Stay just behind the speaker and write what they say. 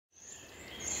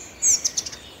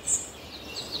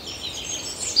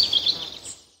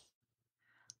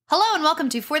welcome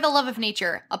to For the Love of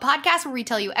Nature, a podcast where we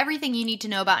tell you everything you need to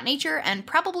know about nature and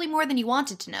probably more than you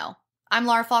wanted to know. I'm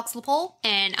Laura Fox-LaPole.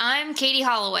 And I'm Katy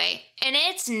Holloway. And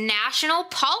it's National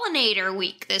Pollinator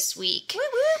Week this week. Woo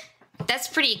woo! That's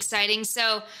pretty exciting.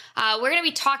 So we're going to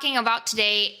be talking about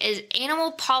today is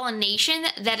animal pollination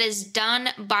that is done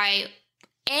by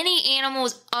any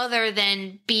animals other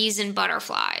than bees and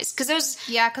butterflies. Because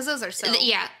those are so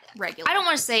regular. I don't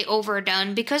want to say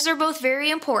overdone because they're both very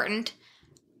important.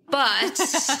 But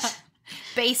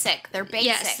basic. They're basic.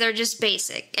 Yes, they're just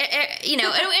basic.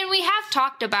 And we have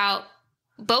talked about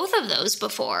both of those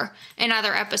before in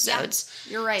other episodes.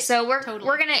 Yeah, you're right. So we're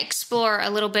going to explore a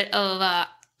little bit of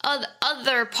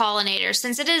other pollinators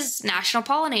since it is National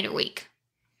Pollinator Week.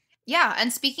 Yeah,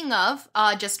 and speaking of,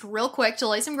 just real quick to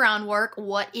lay some groundwork,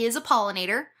 what is a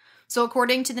pollinator? So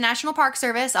according to the National Park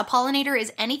Service, a pollinator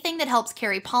is anything that helps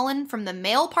carry pollen from the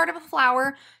male part of a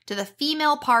flower to the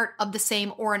female part of the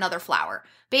same or another flower.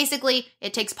 Basically,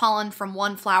 it takes pollen from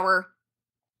one flower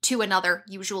to another,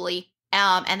 usually,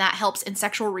 and that helps in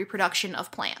sexual reproduction of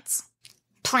plants.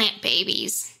 Plant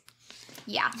babies.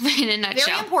 Yeah. In a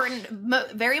nutshell.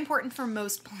 Very important for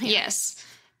most plants. Yes.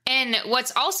 And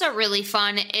what's also really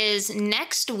fun is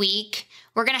next week,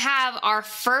 we're going to have our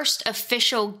first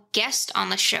official guest on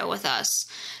the show with us.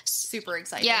 Super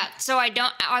excited. Yeah. So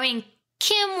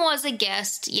Kim was a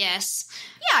guest, yes.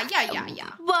 Yeah.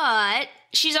 But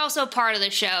she's also part of the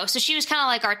show. So she was kind of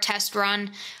like our test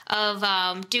run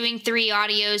of doing 3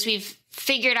 audios. We've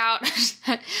figured out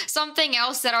something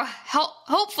else that'll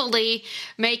hopefully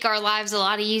make our lives a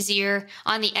lot easier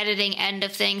on the editing end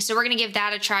of things. So we're going to give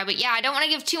that a try. But yeah, I don't want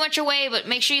to give too much away, but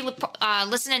make sure you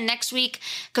listen in next week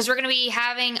because we're going to be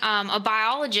having a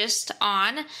biologist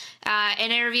on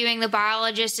and interviewing the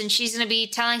biologist, and she's going to be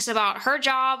telling us about her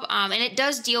job, and it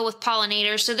does deal with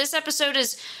pollinators. So this episode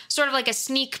is sort of like a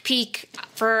sneak peek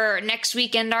for next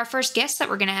week and our first guest that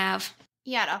we're going to have.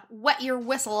 Yeah, to wet your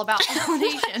whistle about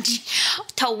pollination.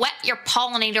 To wet your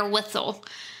pollinator whistle.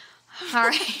 All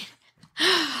right.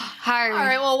 All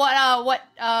right, well,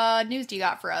 what news do you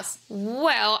got for us?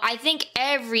 Well, I think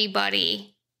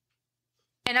everybody,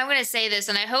 and I'm going to say this,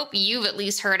 and I hope you've at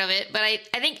least heard of it, but I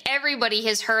think everybody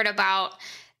has heard about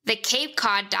the Cape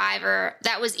Cod diver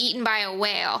that was eaten by a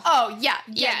whale. Oh, yeah.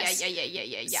 Yes.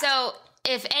 Yeah. So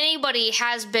if anybody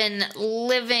has been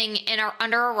living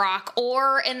under a rock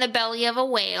or in the belly of a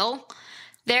whale,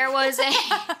 there was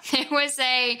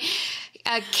a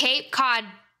Cape Cod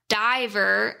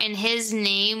diver, and his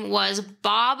name was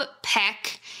Bob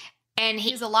Peck, and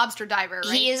he's a lobster diver,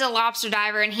 right? He is a lobster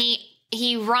diver, and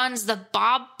he runs the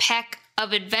Bob Peck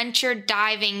of Adventure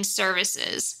Diving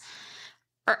Services.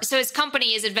 So his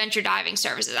company is Adventure Diving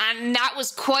Services, and that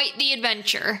was quite the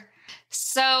adventure.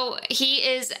 So he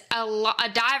is a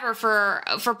diver for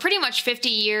pretty much 50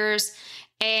 years,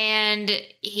 and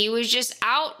he was just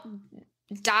out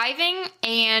diving,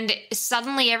 and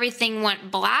suddenly everything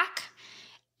went black,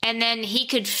 and then he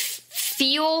could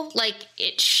feel like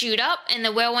it shoot up, and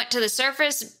the whale went to the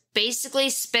surface, basically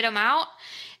spit him out,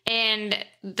 and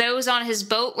those on his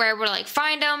boat were able to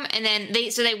find him, and then they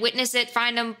witness it,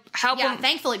 find him, help him. Yeah,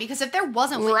 thankfully, because if there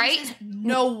wasn't witnesses,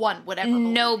 no one would ever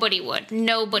believe. Nobody would.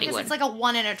 It's like a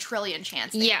 1 in a trillion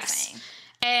chance. Yes.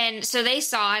 And so they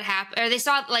saw it happen, or they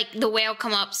saw the whale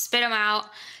come up, spit him out.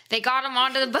 They got him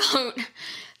onto the boat.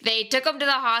 They took him to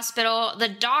the hospital. The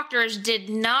doctors did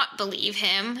not believe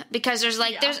him because there's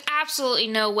absolutely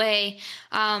no way.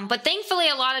 But thankfully,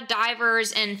 a lot of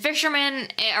divers and fishermen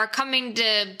are coming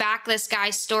to back this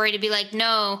guy's story to be like,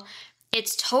 no,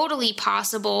 it's totally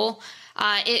possible.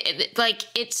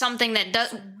 It's something that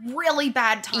does really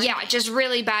bad timing. Yeah, just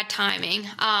really bad timing.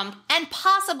 And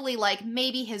possibly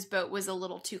maybe his boat was a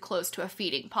little too close to a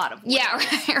feeding pot of whales.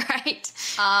 Yeah, right.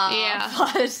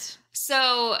 But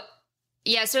so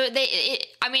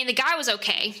the guy was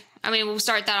okay. We'll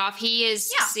start that off. He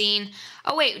is seen.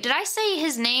 Oh wait, did I say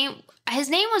his name? His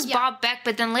name was Bob Peck,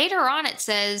 but then later on it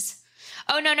says,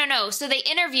 oh, no. So they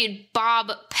interviewed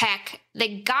Bob Peck.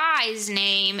 The guy's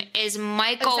name is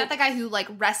Michael. Is that the guy who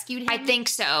rescued him? I think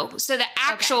so. So the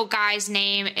actual guy's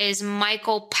name is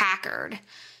Michael Packard.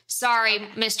 Sorry,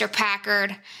 Mr.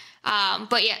 Packard.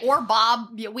 But yeah. Or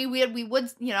Bob. Yeah, we would,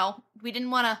 we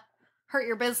didn't want to hurt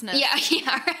your business. Yeah.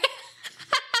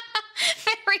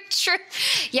 Very true.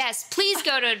 Yes, please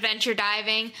go to adventure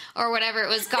diving or whatever it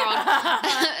was called.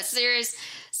 Serious.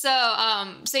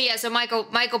 So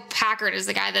Michael Packard is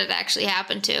the guy that it actually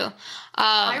happened to.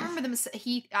 I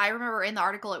remember in the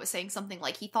article it was saying something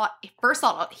like he thought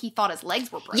his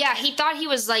legs were broken. Yeah, he thought he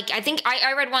was I think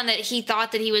I read one that he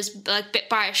thought that he was bit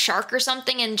by a shark or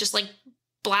something and just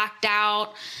blacked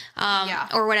out,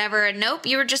 or whatever. And nope,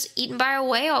 you were just eaten by a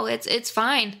whale. It's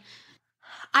fine.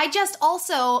 I just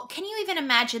also, can you even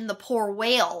imagine the poor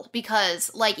whale?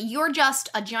 Because, like, you're just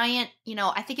a giant,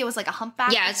 I think it was like a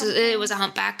humpback. Yeah, it was a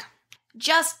humpback.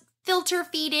 Just filter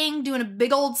feeding, doing a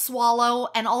big old swallow,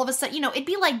 and all of a sudden, it'd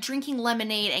be like drinking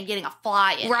lemonade and getting a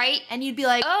fly in. Right. And you'd be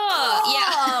like,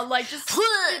 yeah. Like, just spit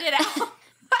it out.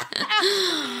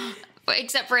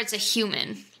 Except for it's a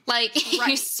human. Like,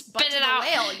 you spit it out.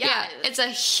 Whale, yeah. It's a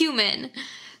human.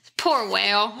 Poor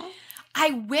whale.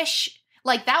 I wish...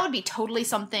 Like, that would be totally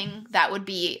something that would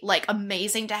be, like,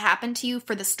 amazing to happen to you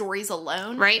for the stories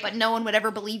alone. Right. But no one would ever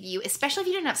believe you, especially if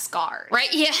you didn't have scars.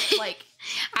 Right, yeah. Like...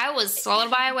 I was swallowed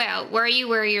by a whale. Where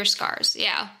are your scars?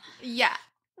 Yeah. Yeah.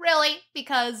 Really?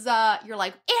 Because you're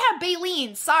like, it had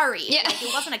baleen, sorry. Yeah. Like,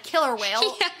 it wasn't a killer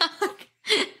whale.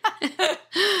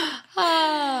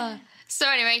 Yeah. So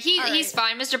anyway, he's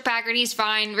fine. Mr. Packard, he's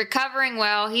fine. Recovering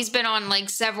well. He's been on, like,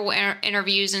 several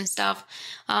interviews and stuff.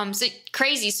 So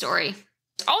crazy story.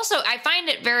 Also, I find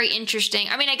it very interesting.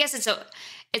 I mean, I guess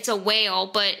it's a whale,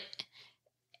 but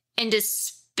and to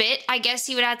spit, I guess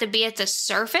he would have to be at the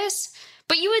surface.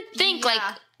 But you would think, like,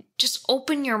 just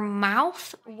open your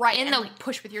mouth, right? And like,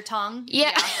 push with your tongue.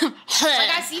 Yeah. Like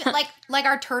I see, like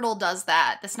our turtle does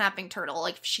that. The snapping turtle,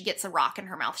 like if she gets a rock in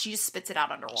her mouth, she just spits it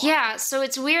out underwater. Yeah. So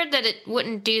it's weird that it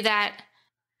wouldn't do that.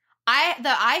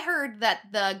 I heard that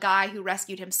the guy who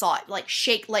rescued him saw it like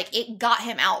shake, like it got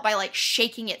him out by like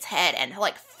shaking its head and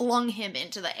like flung him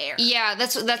into the air. Yeah,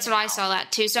 that's what I saw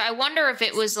that too. So I wonder if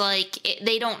it was like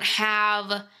they don't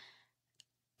have,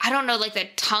 I don't know, like the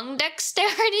tongue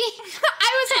dexterity.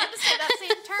 I was about to say that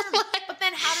same term, but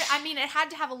then it had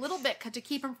to have a little bit to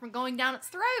keep him from going down its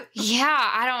throat.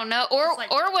 Yeah, I don't know,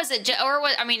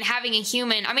 having a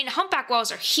human. I mean, humpback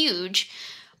whales are huge.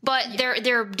 But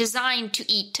they're designed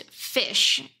to eat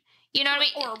fish. You know what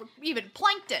I mean? Or even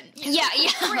plankton. Yeah.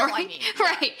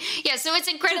 Right. Yeah, so it's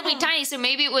incredibly tiny. So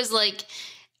maybe it was like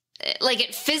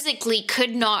it physically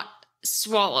could not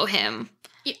swallow him.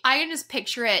 I can just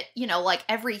picture it, like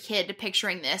every kid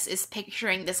picturing this is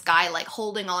picturing this guy like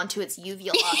holding on to its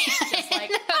uvula. Just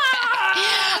like,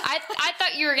 I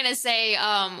thought you were going to say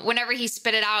whenever he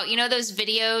spit it out, those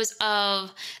videos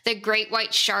of the great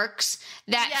white sharks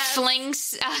that fling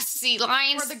sea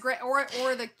lions?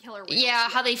 Or the killer whales. Yeah,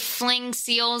 how they fling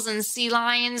seals and sea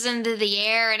lions into the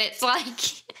air, and it's like,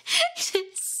 it's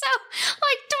so,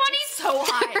 like 20,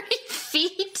 so high. 30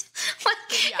 feet. Like,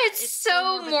 it's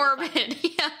so morbid.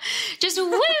 Yeah. Just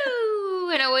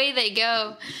woo! And away they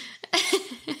go.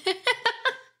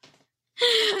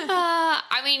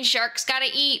 I mean, sharks gotta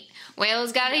eat.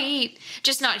 Whales gotta eat.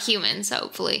 Just not humans,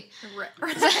 hopefully.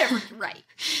 Right.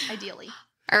 Ideally.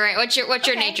 All right. What's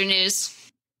your nature news?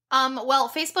 Well,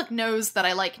 Facebook knows that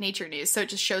I like nature news, so it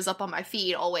just shows up on my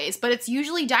feed always. But it's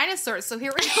usually dinosaurs, so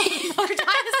here we go. Another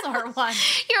dinosaur one.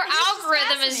 Your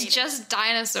algorithm is just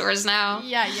dinosaurs now.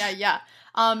 Yeah.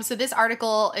 So this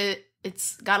article,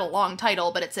 it's got a long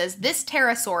title, but it says, this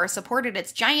pterosaur supported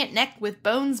its giant neck with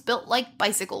bones built like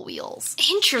bicycle wheels.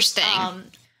 Interesting.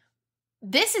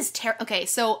 This is, okay,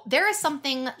 so there is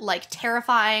something, like,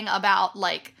 terrifying about,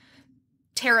 like,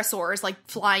 pterosaurs, like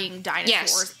flying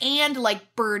dinosaurs, and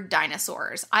like bird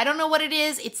dinosaurs. I don't know what it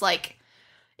is. It's like,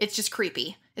 it's just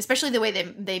creepy, especially the way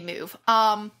they move.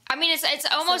 I mean, it's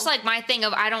almost like my thing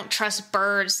of I don't trust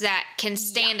birds that can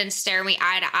stand and stare me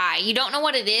eye to eye. You don't know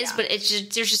what it is, but it's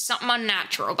just there's just something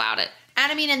unnatural about it.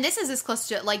 And I mean, and this is as close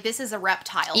to, like, this is a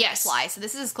reptile that flies, so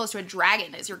this is as close to a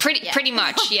dragon as you're pretty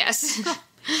much, yes.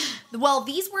 Well,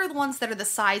 these were the ones that are the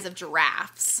size of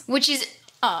giraffes, which is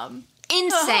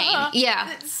insane.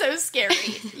 Yeah. It's so scary.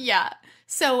 Yeah.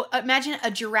 So imagine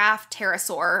a giraffe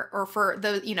pterosaur, or for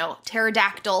the,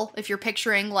 pterodactyl, if you're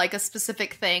picturing like a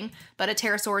specific thing, but a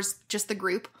pterosaur is just the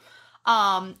group.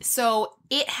 So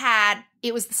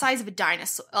it was the size of a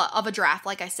dinosaur, of a giraffe,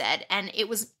 like I said, and it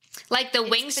was like the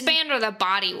wingspan or the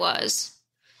body was.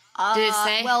 Did it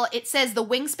say? Well, it says the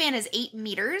wingspan is 8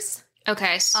 meters.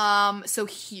 Okay. So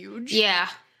huge. Yeah.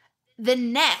 The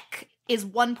neck is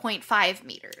 1.5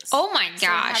 meters. Oh my gosh. So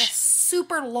it had a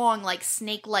super long, like,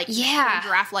 snake-like,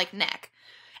 giraffe-like neck.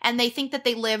 And they think that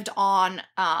they lived on,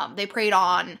 they preyed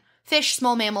on fish,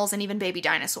 small mammals, and even baby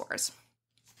dinosaurs.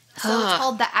 So it's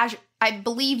called I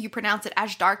believe you pronounce it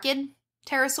Ajdarchid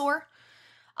pterosaur,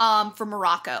 from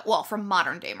Morocco. Well, from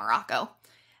modern-day Morocco.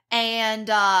 And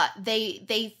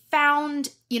they found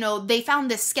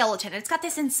this skeleton. It's got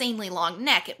this insanely long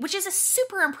neck, which is a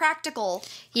super impractical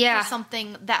for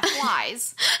something that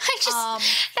flies.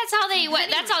 That's how they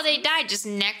went. That's how they died. Just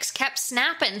necks kept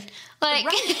snapping. Like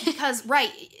right, because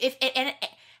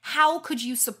how could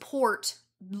you support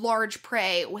large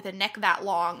prey with a neck that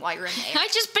long while you're in the air. I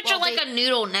just picture a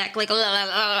noodle neck, like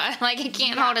it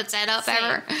can't hold its head up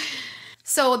ever.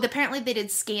 So apparently they did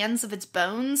scans of its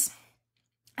bones,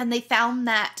 and they found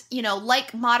that,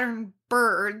 like modern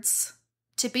birds,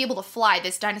 to be able to fly,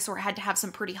 this dinosaur had to have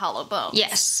some pretty hollow bones.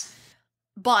 Yes.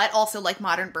 But also like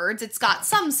modern birds, it's got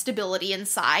some stability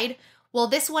inside. Well,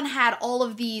 this one had all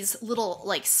of these little,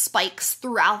 spikes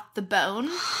throughout the bone.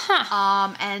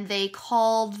 Huh. And they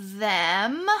called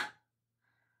them,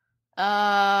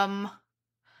 trabeculae.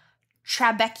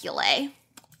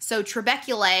 So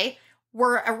trabeculae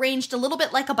were arranged a little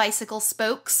bit like a bicycle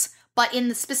spokes, but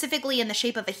specifically in the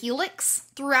shape of a helix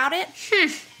throughout it.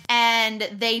 And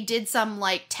they did some,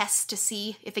 tests to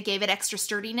see if it gave it extra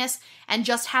sturdiness, and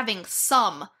just having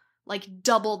some,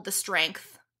 doubled the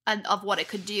strength of what it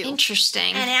could do.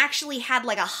 Interesting. And it actually had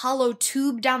a hollow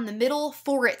tube down the middle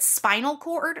for its spinal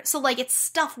cord. So its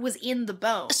stuff was in the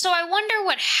bone. So I wonder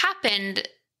what happened.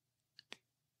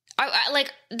 I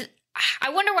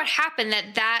wonder what happened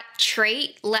that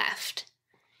trait left.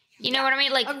 You know what I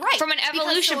mean? Right. From an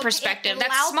evolution perspective,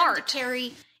 that's smart.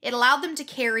 It allowed them to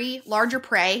carry larger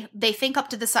prey. They think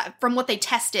up to the size, from what they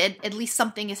tested, at least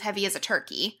something as heavy as a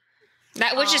turkey.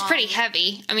 Which is pretty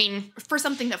heavy. I mean, for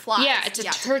something that flies. Yeah, it's a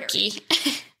turkey.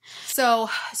 So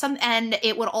and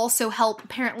it would also help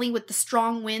apparently with the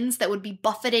strong winds that would be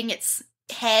buffeting its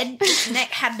head. Its neck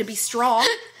had to be strong,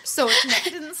 so its neck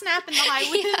didn't snap in the high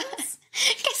winds.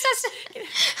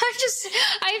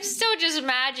 I'm still just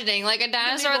imagining a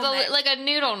dinosaur with a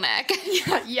noodle neck.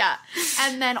 Yeah.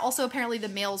 And then also apparently the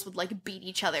males would beat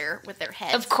each other with their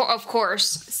heads. Of course.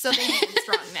 So they needed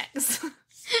strong necks.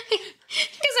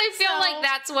 Because I feel like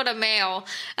that's what a male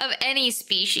of any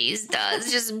species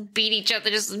does. Just beat each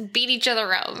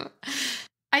other up.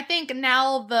 I think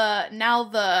now the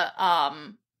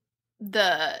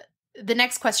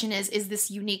next question is this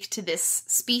unique to this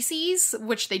species,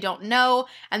 which they don't know,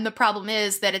 and the problem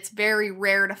is that it's very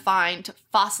rare to find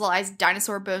fossilized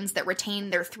dinosaur bones that retain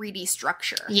their 3D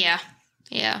structure. Yeah.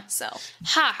 So,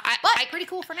 but pretty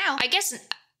cool for now. I guess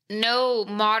no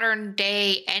modern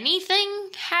day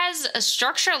anything has a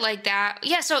structure like that.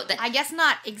 Yeah, so I guess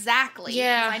not exactly.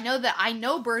 Yeah, I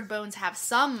know bird bones have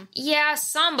some. Yeah,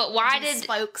 some, but why did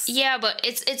spokes? Yeah, but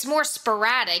it's more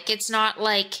sporadic. It's not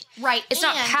right. It's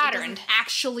not patterned. It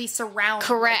actually surround.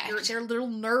 Correct. Their little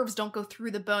nerves don't go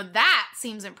through the bone. That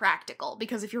seems impractical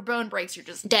because if your bone breaks, you're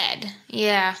just dead.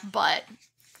 Yeah, but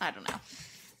I don't know.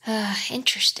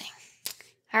 Interesting.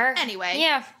 Anyway,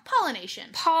 yeah,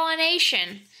 pollination.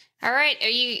 All right, are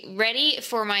you ready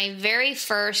for my very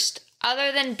first,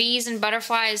 other than bees and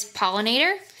butterflies,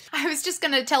 pollinator? I was just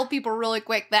going to tell people really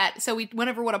quick that, so we went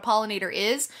over what a pollinator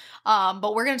is,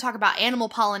 but we're going to talk about animal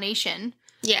pollination.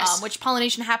 Yes. Which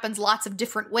pollination happens lots of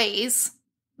different ways,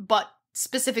 but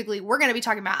specifically we're going to be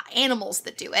talking about animals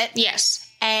that do it. Yes.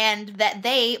 And that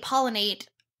they pollinate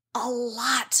a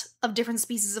lot of different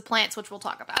species of plants, which we'll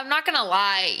talk about. I'm not gonna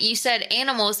lie, you said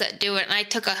animals that do it, and I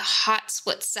took a hot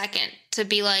split second to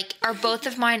be like, are both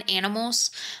of mine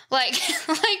animals?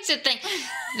 To think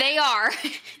they are.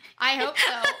 I hope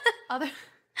so.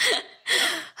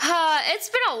 It's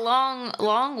been a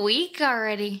long week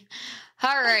already.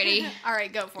 Alrighty. All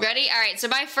right, go for it. Ready? All right, so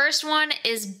my first one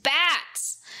is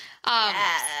bats.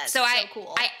 Yes, so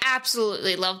cool. I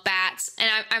absolutely love bats,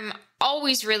 and I'm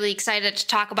always really excited to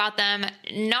talk about them.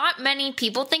 Not many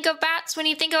people think of bats when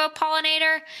you think of a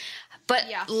pollinator, but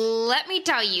let me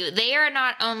tell you, they are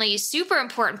not only super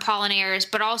important pollinators,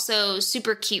 but also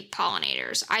super cute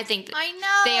pollinators. I think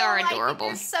they are adorable.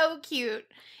 They're so cute.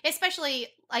 Especially,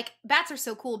 bats are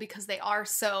so cool because they are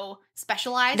so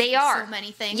specialized. They are. So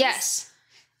many things. Yes.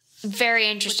 Very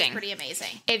interesting. Which is pretty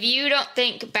amazing. If you don't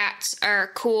think bats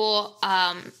are cool,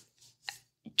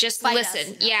 just fight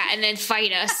listen. Us. Yeah, and then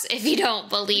fight us if you don't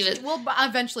believe it. We'll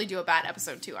eventually do a bat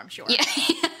episode too, I'm sure. Yeah.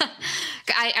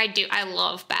 I do. I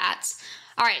love bats.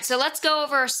 All right, so let's go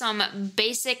over some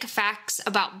basic facts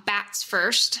about bats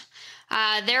first.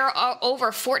 There are over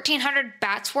 1,400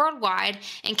 bats worldwide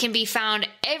and can be found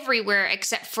everywhere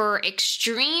except for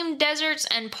extreme deserts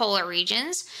and polar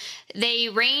regions. They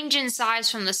range in size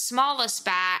from the smallest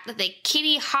bat, the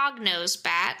Katy hognose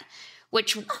bat,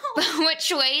 which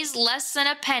weighs less than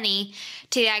a penny,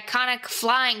 to the iconic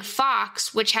flying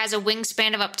fox, which has a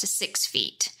wingspan of up to 6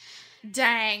 feet.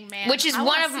 Dang, man. Which is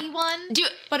one of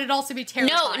but it'd also be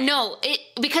terrifying. No,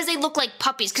 because they look like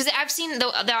puppies. Because I've seen the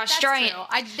Australian.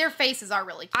 That's true. Their faces are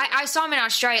really cute. I saw them in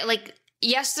Australia.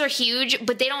 Yes, they're huge,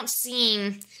 but they don't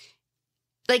seem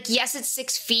yes, it's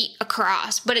 6 feet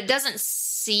across, but it doesn't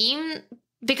seem,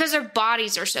 because their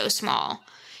bodies are so small.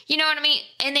 You know what I mean?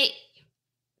 And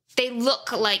they they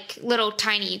look like little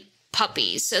tiny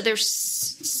puppies. So they're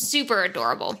super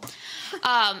adorable.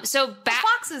 So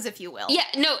foxes, if you will. Yeah,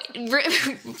 no,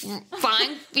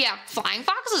 flying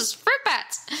foxes, fruit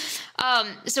bats.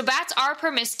 So bats are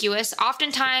promiscuous.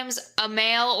 Oftentimes, a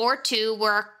male or two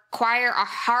will acquire a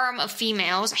harem of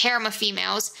females,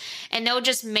 and they'll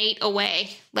just mate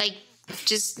away, like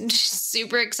just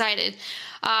super excited.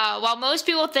 While most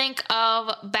people think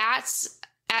of bats,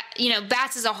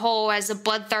 bats as a whole as the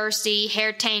bloodthirsty,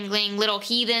 hair-tangling little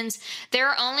heathens, there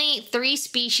are only 3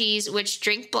 species which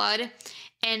drink blood,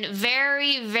 and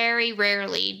very, very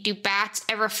rarely do bats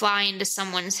ever fly into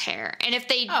someone's hair. And if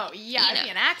they... Oh, yeah, it'd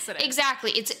be an accident.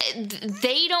 Exactly.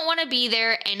 They don't want to be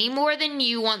there any more than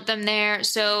you want them there,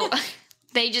 so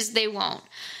they won't.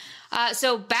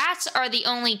 So bats are the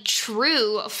only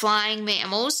true flying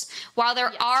mammals. While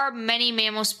there are many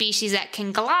mammal species that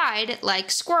can glide, like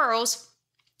squirrels,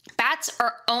 bats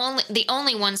are the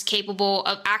only ones capable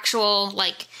of actual,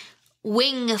 like,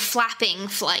 wing flapping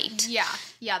flight.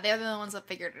 Yeah, they're the ones that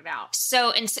figured it out.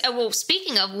 So,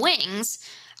 speaking of wings,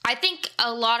 I think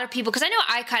a lot of people, because I know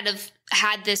I kind of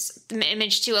had this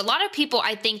image too, a lot of people,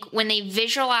 I think, when they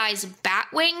visualize bat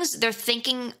wings, they're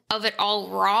thinking of it all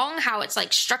wrong, how it's,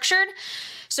 like, structured.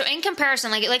 So in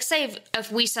comparison, like say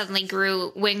if we suddenly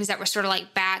grew wings that were sort of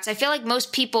like bats, I feel like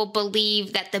most people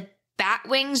believe that the bat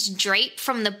wings drape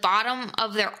from the bottom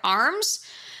of their arms.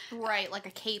 Right, like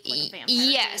a cape, like a vampire.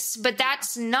 Yes, but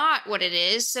that's not what it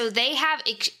is. So they have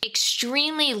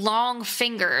extremely long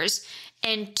fingers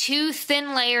and 2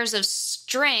 thin layers of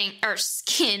skin.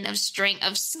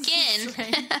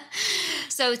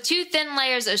 So 2 thin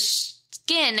layers of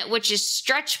skin, which is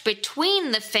stretched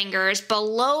between the fingers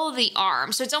below the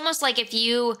arm. So it's almost like if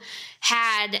you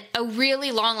had a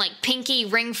really long, like, pinky,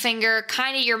 ring finger,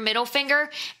 kind of your middle finger,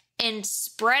 and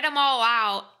spread them all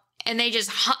out, and they just,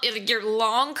 your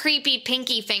long, creepy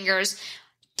pinky fingers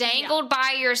dangled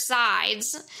by your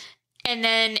sides, and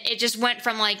then it just went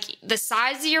from, like, the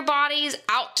sides of your bodies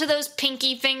out to those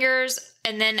pinky fingers,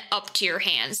 and then up to your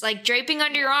hands, like draping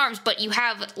under your arms, but you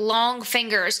have long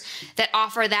fingers that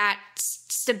offer that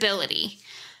stability.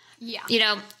 Yeah.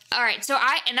 All right, so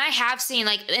I have seen,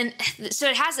 like, and so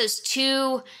it has those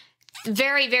 2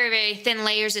 very, very, very thin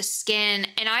layers of skin,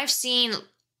 and I've seen,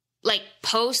 like,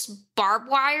 post barbed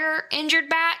wire injured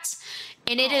bats,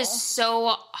 and it is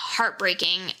so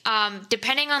heartbreaking.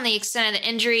 Depending on the extent of the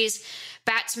injuries,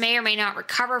 bats may or may not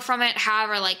recover from it.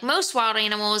 However, like most wild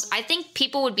animals, I think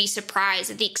people would be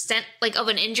surprised at the extent, like, of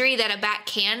an injury that a bat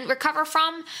can recover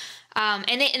from.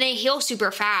 And they heal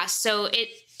super fast. So it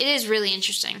is really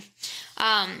interesting.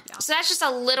 So that's just a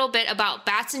little bit about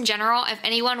bats in general. If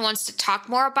anyone wants to talk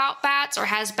more about bats or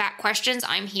has bat questions,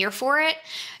 I'm here for it.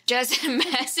 Just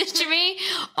message me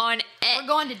on... We're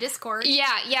going to Discord.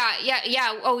 Yeah.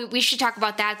 Oh, we should talk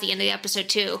about that at the end of the episode,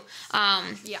 too.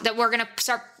 That we're going to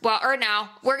start... We're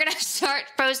going to start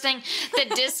posting the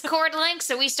Discord link.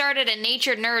 So we started a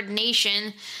Nature Nerd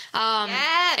Nation.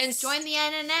 Yes, and join the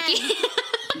NNN.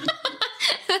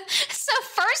 So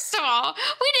first of all,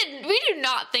 we do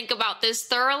not think about this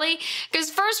thoroughly, because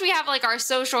first we have, like, our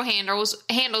social handles,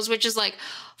 which is like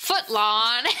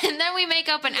Footlawn, and then we make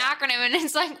up an acronym, and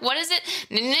it's like, what is it?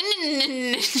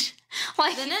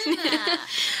 Like,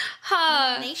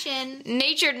 Nation.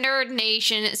 Nature Nerd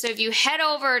Nation. So if you head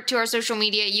over to our social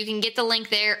media, you can get the link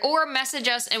there, or message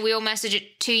us and we will message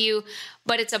it to you.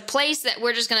 But it's a place that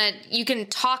you can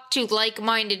talk to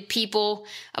like-minded people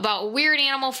about weird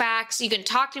animal facts. You can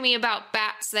talk to me about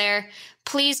bats there.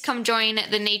 Please come join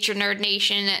the Nature Nerd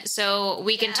Nation so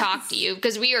we can talk to you,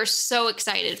 because we are so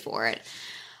excited for it.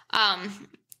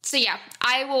 So yeah,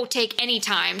 I will take any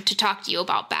time to talk to you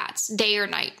about bats, day or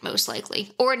night, most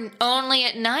likely, or only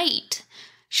at night.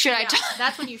 I talk?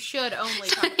 That's when you should only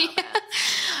talk about bats.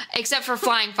 Except for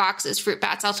flying foxes, fruit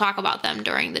bats. I'll talk about them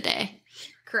during the day.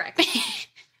 Correct.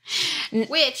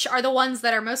 Which are the ones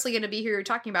that are mostly going to be who you're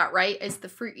talking about, right? Is the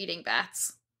fruit-eating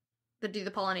bats that do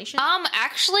the pollination?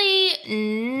 Actually,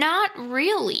 not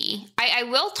really. I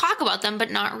will talk about them,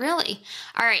 but not really.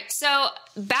 All right, so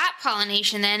bat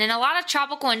pollination then. In a lot of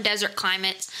tropical and desert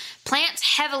climates,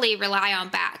 plants heavily rely on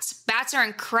bats. Bats are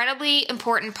incredibly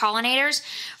important pollinators,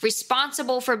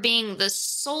 responsible for being the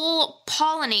sole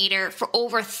pollinator for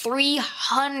over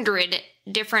 300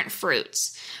 different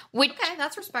fruits. Okay,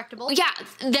 that's respectable. Yeah,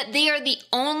 that they are the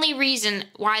only reason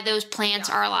why those plants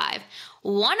are alive.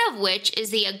 One of which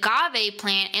is the agave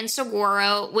plant and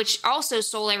saguaro, which also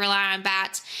solely rely on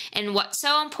bats. And what's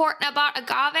so important about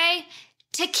agave?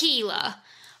 Tequila.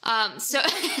 So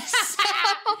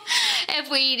if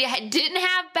we didn't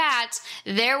have bats,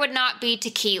 there would not be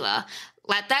tequila.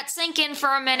 let that sink in for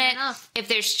a minute. If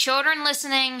there's children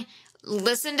listening,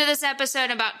 listen to this episode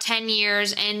in about 10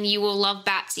 years and you will love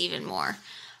bats even more.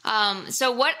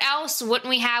 So what else wouldn't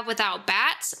we have without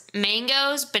bats?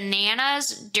 Mangoes,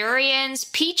 bananas, durians,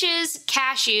 peaches,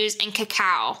 cashews, and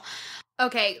cacao.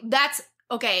 Okay,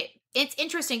 it's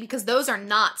interesting because those are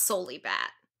not solely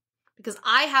bat. Because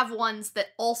I have ones that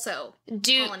also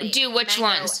pollinate do which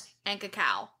mango ones? And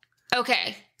cacao.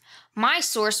 Okay. My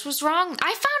source was wrong.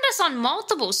 I found us on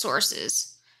multiple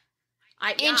sources.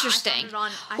 Interesting.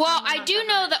 I do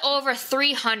know that over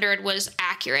 300 was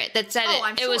accurate. That said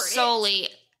it was solely...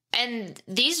 And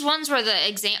these ones were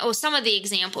some of the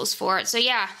examples for it. So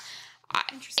yeah,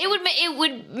 it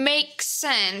would make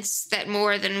sense that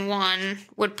more than one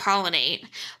would pollinate.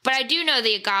 But I do know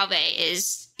the agave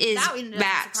is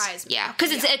bats. Surprise me. Yeah,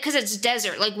 because it's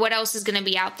desert. Like what else is going to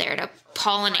be out there to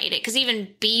pollinate it? Because even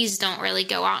bees don't really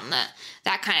go out in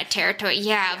that kind of territory.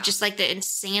 Yeah, just like the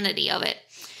insanity of it.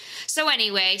 So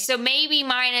anyway, maybe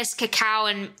minus cacao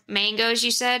and mangoes.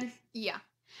 You said? Yeah.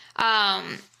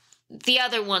 The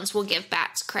other ones we'll give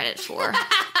bats credit for.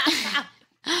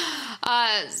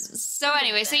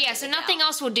 So nothing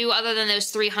else will do other than those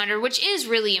 300, which is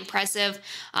really impressive.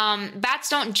 Bats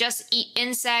don't just eat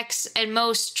insects, and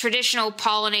most traditional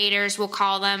pollinators will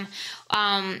call them.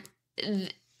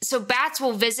 So bats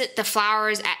will visit the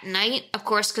flowers at night, of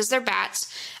course, because they're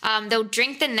bats. They'll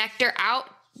drink the nectar out,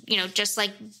 just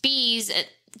like bees.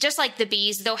 Just like the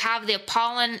bees, they'll have the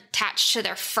pollen attached to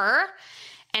their fur.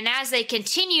 And as they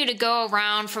continue to go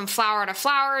around from flower to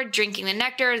flower, drinking the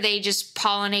nectar, they just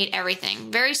pollinate everything.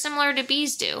 Very similar to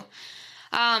bees do.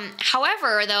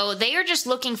 However, though, they are just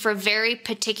looking for very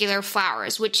particular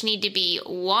flowers, which need to be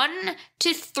 1 to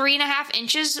 3.5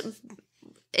 inches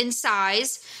in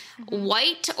size,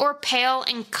 white or pale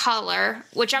in color,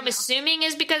 which I'm assuming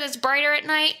is because it's brighter at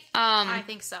night. I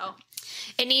think so.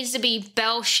 It needs to be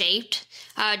bell-shaped,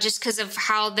 just because of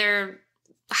how the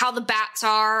bats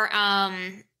are,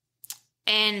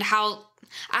 and how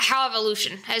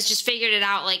evolution has just figured it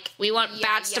out. Like, we want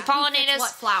bats to pollinate us.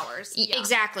 What flowers? Yeah.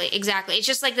 Exactly. It's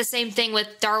just like the same thing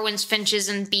with Darwin's finches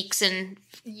and beaks and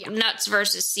nuts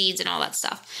versus seeds and all that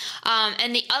stuff.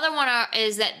 And the other one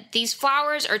is that these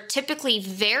flowers are typically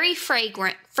very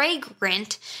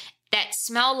fragrant that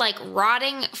smell like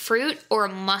rotting fruit or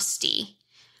musty,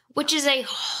 which is a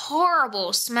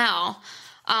horrible smell.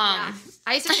 I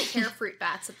used to take care of fruit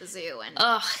bats at the zoo, and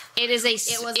it is a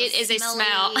smell.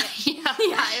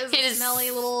 It was a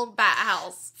smelly little bat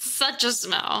house. Such a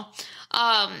smell.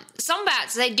 Some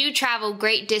bats, they do travel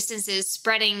great distances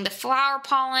spreading the flower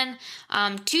pollen.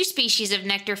 2 species of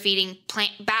nectar-feeding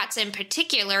bats in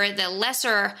particular, the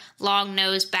lesser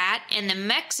long-nosed bat and the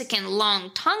Mexican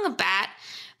long-tongued bat,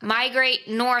 migrate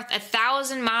north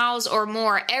 1,000 miles or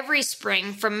more every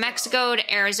spring from Mexico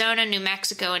to Arizona, New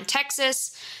Mexico, and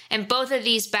Texas. And both of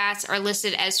these bats are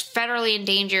listed as federally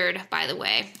endangered, by the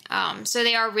way. So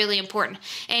they are really important.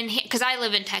 And because I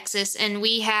live in Texas, and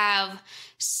we have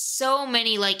so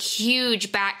many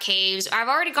huge bat caves. I've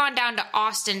already gone down to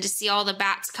Austin to see all the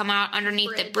bats come out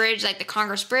underneath the bridge, like the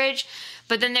Congress Bridge.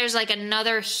 But then there's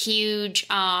another huge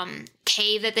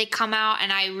cave that they come out,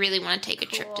 and I really want to take a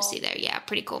trip to see there. Yeah,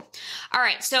 pretty cool. All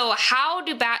right, so how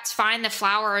do bats find the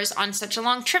flowers on such a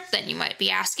long trip then, you might be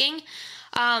asking?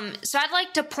 So I'd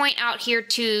like to point out here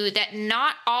too that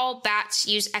not all bats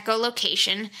use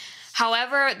echolocation.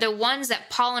 However, the ones that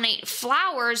pollinate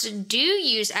flowers do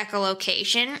use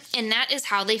echolocation, and that is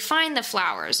how they find the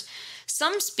flowers.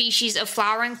 Some species of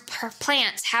flowering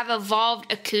plants have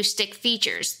evolved acoustic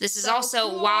features. This is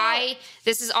also why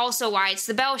it's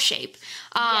the bell shape,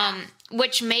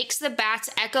 which makes the bat's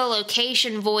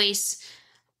echolocation voice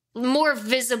more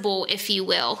visible, if you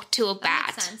will, to a bat.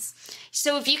 That makes sense.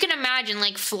 So if you can imagine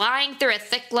flying through a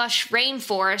thick, lush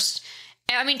rainforest,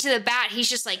 to the bat, he's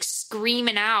just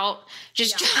screaming out,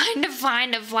 just trying to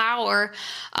find a flower.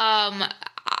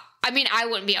 I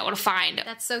wouldn't be able to find it.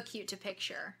 That's so cute to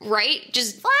picture. Right?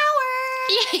 Just flower!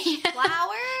 Yeah.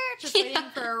 Flower! Just waiting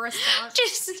for a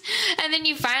response. And then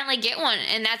you finally get one.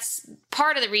 And that's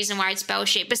part of the reason why it's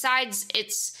bell-shaped. Besides,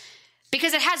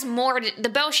 because it has more, the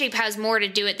bell shape has more to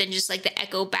do it than just the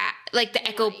echo back,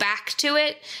 echo back to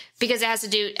it. Because it has to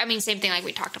do, same thing like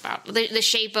we talked about. The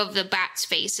shape of the bat's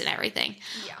face and everything.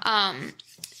 Yeah.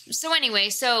 So anyway,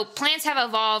 plants have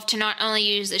evolved to not only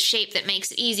use the shape that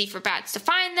makes it easy for bats to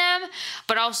find them,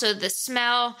 but also the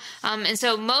smell. And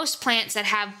so most plants that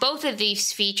have both of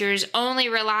these features only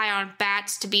rely on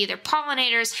bats to be their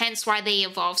pollinators, hence why they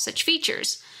evolve such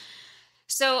features.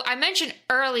 So I mentioned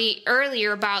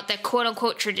earlier about the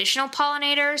quote-unquote traditional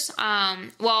pollinators.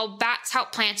 Well, bats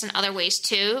help plants in other ways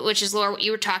too, which is, Laura, what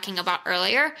you were talking about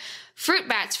earlier. Fruit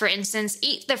bats, for instance,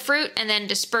 eat the fruit and then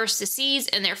disperse the seeds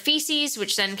in their feces,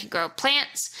 which then can grow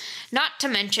plants. Not to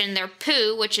mention their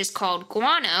poo, which is called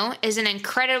guano, is an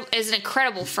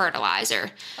incredible fertilizer.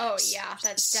 Oh yeah,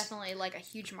 that's definitely like a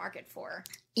huge market for.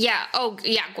 Yeah. Oh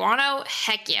yeah, guano.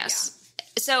 Heck yes. Yeah.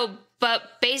 So, but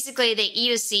basically, they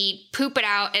eat a seed, poop it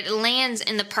out, it lands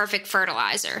in the perfect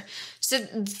fertilizer. So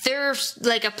they're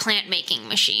like a plant making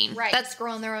machine. Right. That's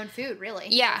growing their own food, really.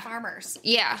 Yeah. For farmers.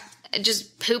 Yeah.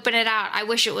 Just pooping it out. I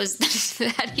wish it was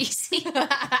that easy.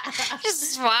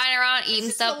 Just flying around eating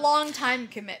stuff. It's a long time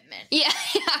commitment. Yeah,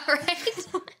 right.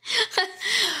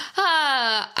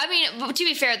 I mean, to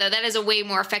be fair though, that is a way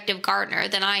more effective gardener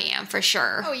than I am for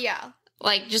sure. Oh yeah.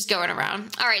 Like just going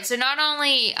around. All right. So not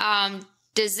only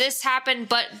does this happen,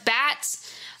 but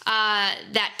bats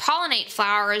that pollinate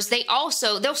flowers,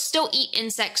 they'll still eat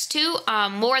insects too.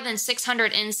 More than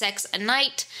 600 insects a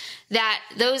night. That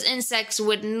those insects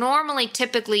would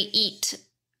typically eat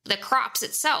the crops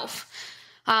itself.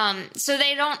 So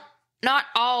not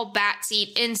all bats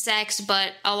eat insects,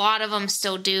 but a lot of them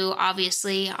still do,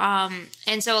 obviously.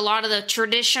 And so a lot of the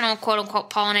traditional quote unquote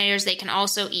pollinators, they can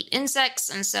also eat insects.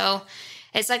 And so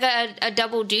it's like a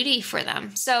double duty for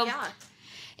them. So yeah.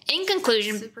 In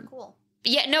conclusion, that's super cool.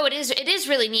 Yeah, no, it is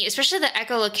really neat, especially the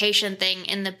echolocation thing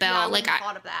in the bell. Yeah, I wouldn't have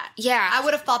thought of that. Yeah. I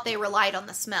would have thought they relied on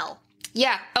the smell.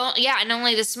 Yeah. Oh, yeah. And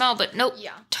only the smell, but nope.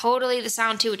 Yeah. Totally the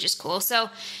sound too, which is cool. So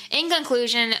in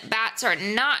conclusion, bats are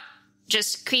not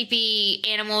just creepy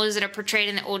animals that are portrayed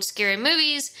in the old scary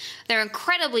movies. They're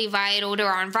incredibly vital to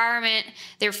our environment.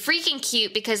 They're freaking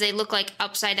cute because they look like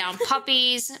upside down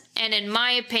puppies. And in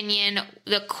my opinion,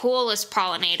 the coolest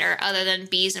pollinator other than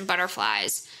bees and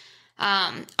butterflies.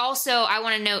 Also, I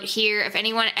want to note here, if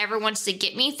anyone ever wants to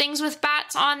get me things with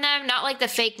bats on them, not like the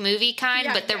fake movie kind,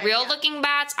 but the real looking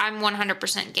bats, I'm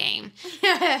 100% game.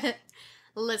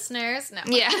 Listeners, no.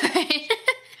 Yeah.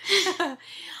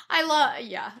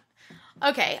 Yeah.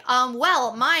 Okay.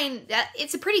 Well, mine,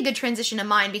 it's a pretty good transition to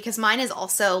mine because mine is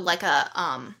also like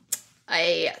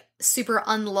a super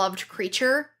unloved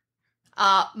creature.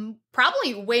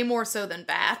 Probably way more so than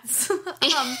bats.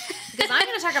 Because I'm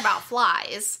going to talk about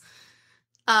flies.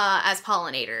 As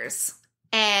pollinators.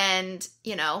 And,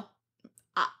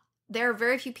 there are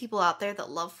very few people out there that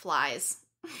love flies.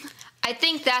 I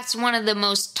think that's one of the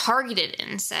most targeted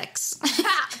insects.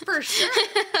 For sure.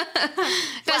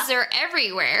 Because they're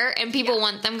everywhere and people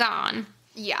want them gone.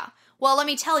 Yeah. Well, let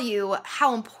me tell you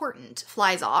how important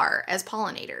flies are as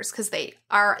pollinators, because they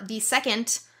are the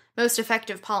second most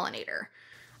effective pollinator.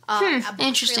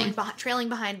 Interesting. Trailing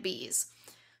behind bees.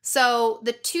 So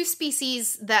the two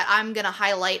species that I'm going to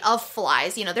highlight of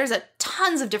flies, there's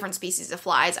tons of different species of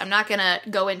flies. I'm not going to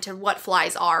go into what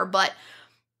flies are, but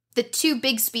the two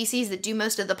big species that do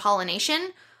most of the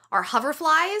pollination are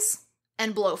hoverflies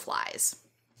and blowflies.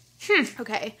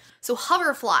 Okay, so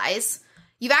hoverflies,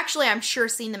 you've actually, I'm sure,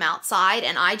 seen them outside,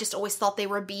 and I just always thought they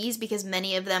were bees because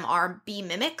many of them are bee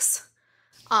mimics.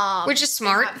 Which is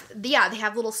smart. They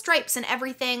have little stripes and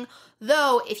everything,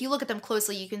 though if you look at them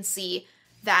closely, you can see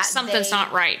that something's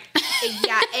not right.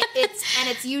 Yeah,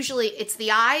 it's usually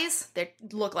the eyes. They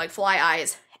look like fly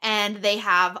eyes, and they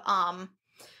have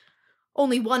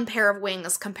only one pair of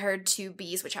wings compared to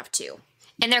bees, which have two.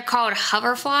 And they're called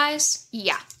hoverflies?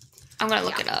 Yeah. I'm gonna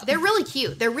look it up. They're really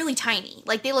cute. They're really tiny.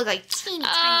 Like they look like teeny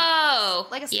tiny. Oh,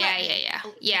 like a sweat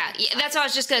yeah. That's what I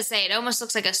was just gonna say. It almost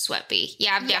looks like a sweat bee.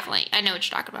 Yeah, definitely. I know what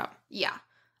you're talking about. Yeah.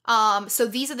 So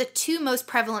these are the two most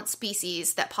prevalent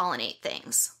species that pollinate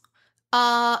things.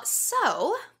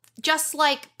 So just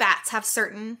like bats have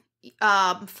certain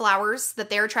flowers that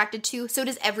they're attracted to, so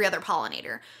does every other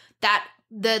pollinator. That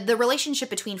the relationship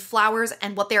between flowers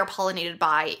and what they are pollinated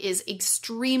by is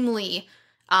extremely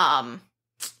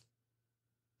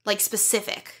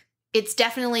specific. It's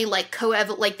definitely like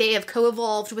they have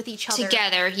co-evolved with each other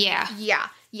together. Yeah.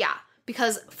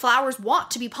 Because flowers want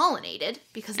to be pollinated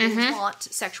because they want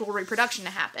sexual reproduction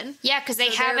to happen. Yeah, because they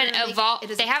haven't evolved.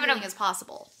 They haven't as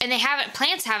possible, and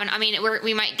plants haven't. I mean,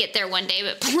 we might get there one day,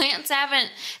 but plants haven't.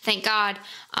 Thank God,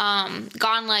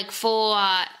 gone like full.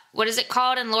 What is it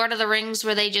called in Lord of the Rings,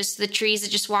 where the trees that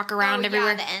just walk around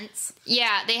everywhere? The Ents.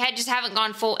 Yeah, they haven't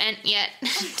gone full Ent yet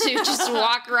to just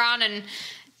walk around and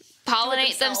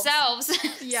pollinate themselves.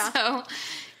 Yeah.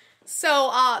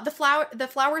 So the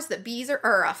flowers that bees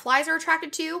or flies are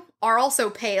attracted to are also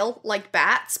pale, like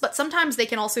bats, but sometimes they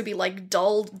can also be like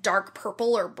dull, dark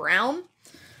purple or brown.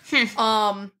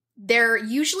 They're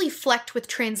usually flecked with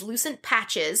translucent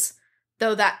patches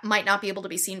though that might not be able to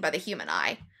be seen by the human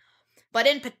eye. But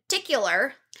in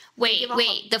particular... Wait,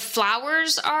 the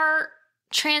flowers are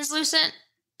translucent?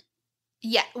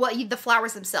 Yeah, well, the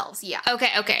flowers themselves, yeah. Okay.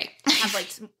 Have,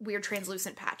 like, some weird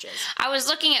translucent patches. I was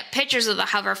looking at pictures of the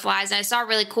hoverflies, and I saw a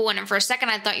really cool one, and for a second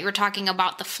I thought you were talking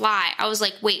about the fly. I was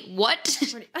like, wait, what?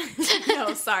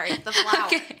 No, sorry, the flower.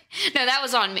 Okay. No, that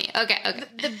was on me. Okay.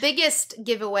 The biggest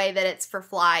giveaway that it's for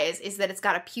flies is that it's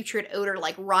got a putrid odor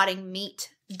like rotting meat,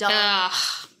 dung,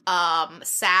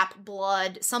 sap,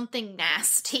 blood, something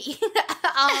nasty.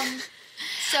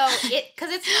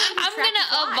 Because it's I'm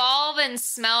gonna evolve and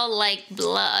smell like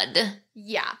blood.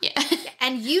 Yeah.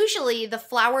 And usually the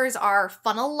flowers are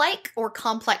funnel-like or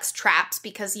complex traps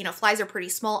because, flies are pretty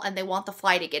small and they want the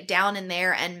fly to get down in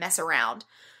there and mess around.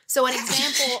 So an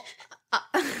example,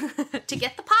 to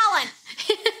get the pollen.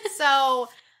 So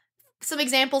some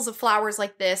examples of flowers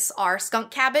like this are skunk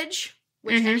cabbage,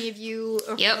 which many of you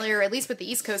are familiar, at least with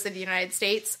the east coast of the United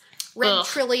States. Red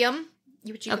trillium,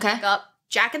 which you can look up.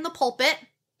 Jack in the pulpit.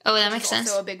 Oh, that makes sense.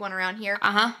 Also a big one around here.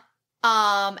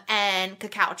 And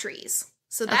cacao trees.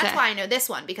 So that's why I know this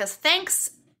one, because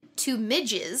thanks to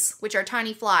midges, which are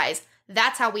tiny flies,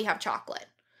 that's how we have chocolate.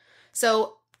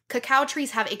 So cacao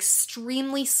trees have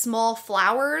extremely small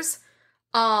flowers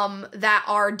that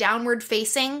are downward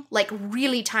facing, like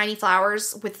really tiny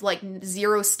flowers with like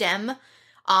zero stem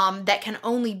that can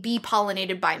only be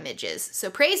pollinated by midges. So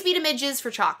praise be to midges for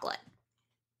chocolate.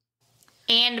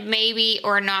 And maybe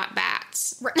or not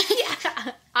bats.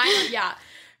 Yeah.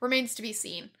 Remains to be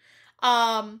seen.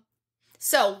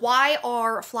 So why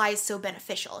are flies so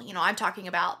beneficial? I'm talking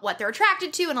about what they're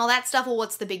attracted to and all that stuff. Well,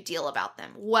 what's the big deal about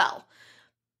them? Well,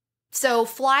 so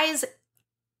flies,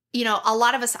 a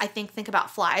lot of us, I think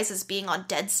about flies as being on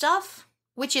dead stuff,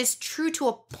 which is true to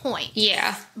a point.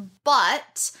 Yeah.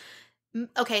 But,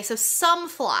 okay, so some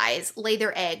flies lay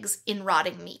their eggs in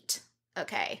rotting meat.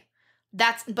 Okay.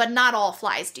 But not all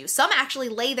flies do. Some actually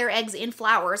lay their eggs in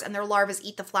flowers and their larvae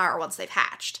eat the flower once they've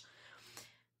hatched.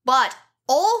 But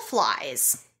all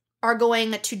flies are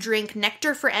going to drink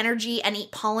nectar for energy and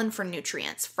eat pollen for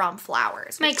nutrients from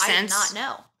flowers. Makes sense. I did not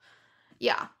know.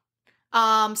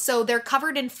 Yeah. So they're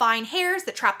covered in fine hairs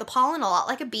that trap the pollen a lot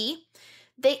like a bee.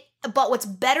 But what's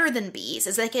better than bees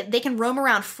is they can roam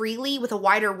around freely with a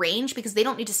wider range because they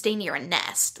don't need to stay near a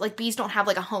nest. Like bees don't have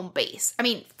like a home base. I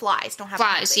mean, flies don't have a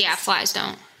home base. Yeah, flies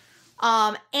don't.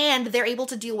 And they're able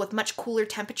to deal with much cooler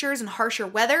temperatures and harsher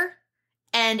weather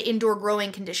and indoor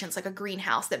growing conditions like a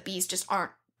greenhouse that bees just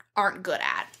aren't good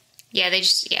at. Yeah,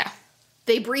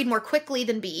 They breed more quickly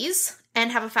than bees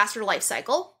and have a faster life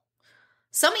cycle.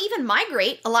 Some even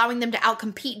migrate, allowing them to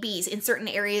outcompete bees in certain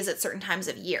areas at certain times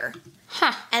of year.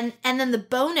 Huh. And then the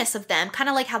bonus of them, kind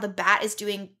of like how the bat is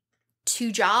doing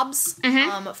two jobs,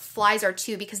 flies are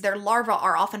too, because their larvae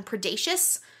are often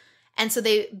predaceous, and so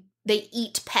they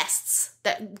eat pests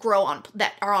that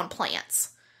are on plants.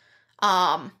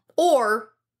 Or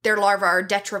their larvae are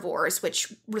detrivores,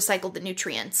 which recycle the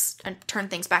nutrients and turn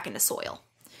things back into soil.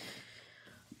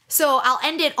 So I'll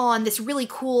end it on this really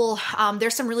cool,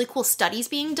 there's some really cool studies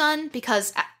being done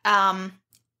because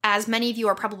as many of you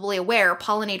are probably aware,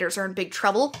 pollinators are in big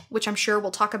trouble, which I'm sure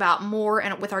we'll talk about more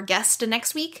with our guest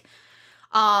next week.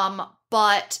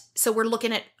 But so we're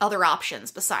looking at other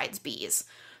options besides bees.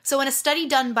 So in a study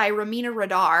done by Romina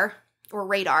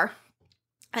Radar,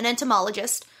 an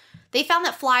entomologist, they found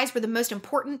that flies were the most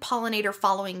important pollinator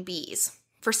following bees.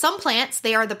 For some plants,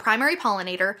 they are the primary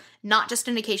pollinator, not just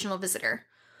an occasional visitor.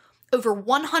 Over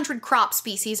 100 crop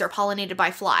species are pollinated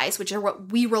by flies, which are what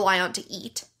we rely on to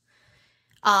eat.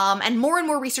 And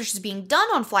more research is being done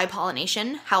on fly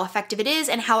pollination, how effective it is,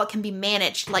 and how it can be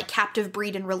managed, like captive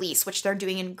breed and release, which they're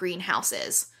doing in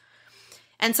greenhouses.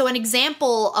 And so an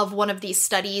example of one of these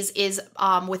studies is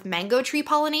with mango tree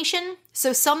pollination.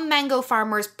 So some mango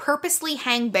farmers purposely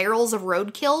hang barrels of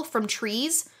roadkill from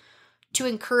trees to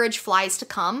encourage flies to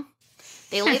come.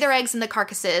 They lay their eggs in the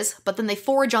carcasses, but then they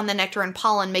forage on the nectar and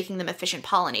pollen, making them efficient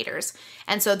pollinators.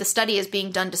 And so the study is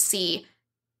being done to see,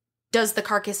 does the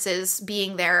carcasses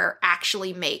being there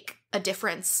actually make a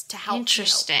difference to help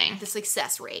the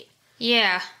success rate?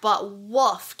 Yeah. But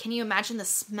woof, can you imagine the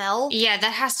smell? Yeah,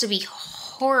 that has to be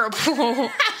horrible.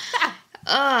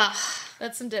 Ugh.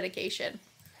 That's some dedication.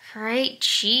 Right?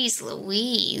 Jeez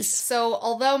Louise. So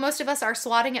although most of us are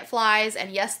swatting at flies,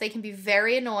 and yes, they can be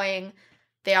very annoying,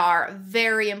 they are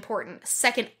very important.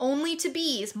 Second only to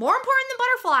bees, more important than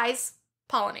butterflies,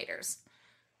 pollinators.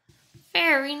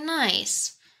 Very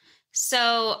nice.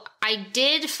 So I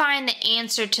did find the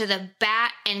answer to the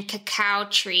bat and cacao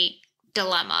tree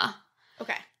dilemma.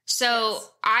 Okay. So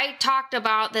Yes. I talked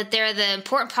about that they're the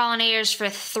important pollinators for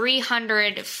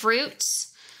 300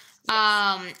 fruits.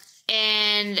 Yes.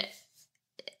 And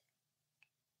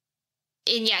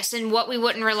yes, and what we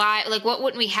wouldn't what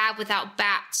wouldn't we have without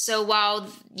bats? So while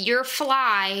your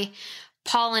fly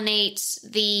pollinates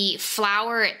the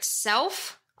flower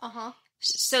itself,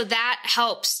 so that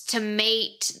helps to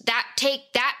mate.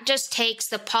 That just takes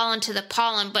the pollen to the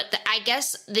pollen, but I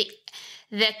guess the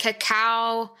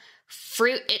cacao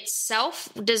fruit itself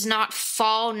does not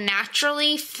fall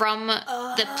naturally from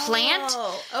the plant.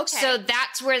 Okay. So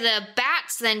that's where the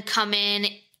bats then come in,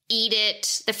 eat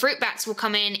it. The fruit bats will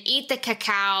come in, eat the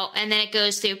cacao, and then it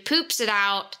goes through, poops it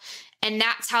out, and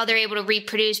that's how they're able to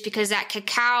reproduce, because that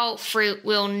cacao fruit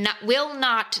will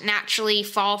not naturally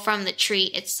fall from the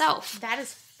tree itself. That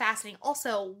is fascinating.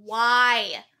 Also,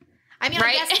 why? I mean,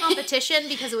 Right? I guess competition,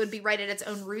 because it would be right at its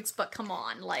own roots, but come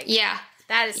on, like, Yeah.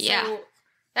 that is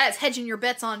that is hedging your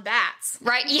bets on bats.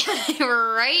 Right. Yeah.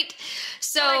 Right.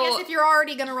 So I guess if you're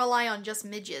already going to rely on just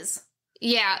midges.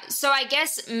 Yeah. So I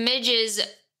guess midges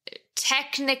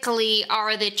technically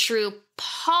are the true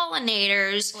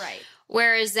pollinators. Right.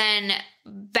 Whereas then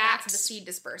Bats bats, the seed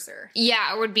disperser.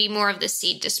 yeah, would be more of the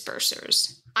seed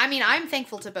dispersers. I mean, I'm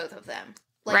thankful to both of them.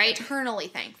 Like, Right. eternally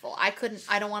thankful. I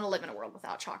don't want to live in a world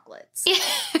without chocolates.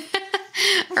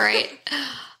 All right.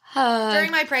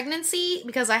 During my pregnancy,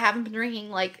 because I haven't been drinking,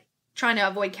 like, trying to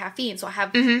avoid caffeine, so I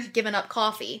have given up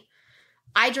coffee.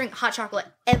 I drink hot chocolate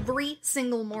every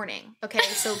single morning. Okay,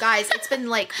 so guys, it's been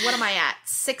like, what am I at?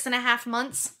 6.5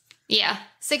 months? Yeah.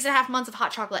 6.5 months of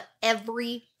hot chocolate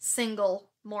every single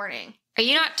morning. Are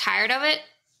you not tired of it?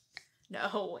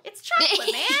 No, it's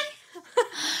chocolate, man.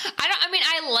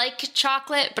 I like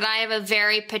chocolate, but I have a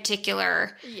very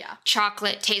particular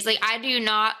chocolate taste. Like, I do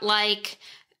not like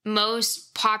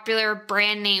most popular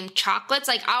brand name chocolates.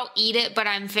 Like, I'll eat it, but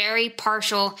I'm very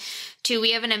partial to,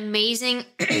 we have an amazing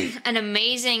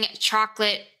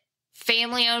chocolate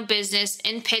family owned business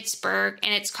in Pittsburgh,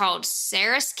 and it's called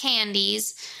Sarah's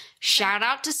Candies. Shout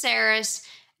out to Sarah's.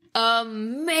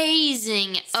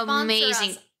 Amazing. Sponsor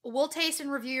us. We'll taste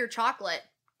and review your chocolate.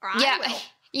 Or I will.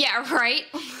 Yeah, right?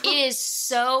 It is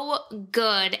so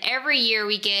good. Every year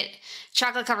we get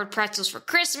chocolate covered pretzels for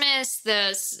Christmas.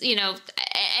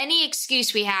 Any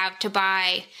excuse we have to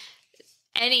buy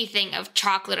anything of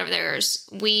chocolate of theirs,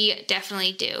 we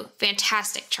definitely do.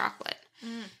 Fantastic chocolate.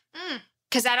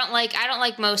 Because I don't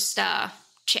like most, I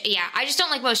just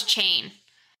don't like most chain.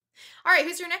 All right,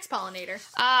 who's your next pollinator?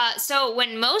 So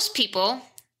when most people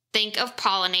think of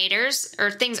pollinators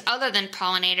or things other than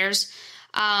pollinators,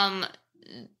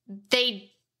 they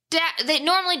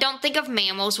normally don't think of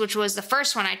mammals, which was the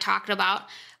first one I talked about,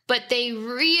 but they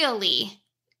really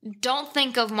don't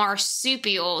think of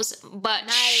marsupials. But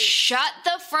shut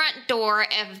the front door.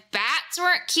 If bats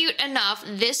weren't cute enough,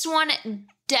 this one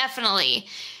definitely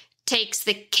takes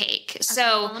the cake. Okay,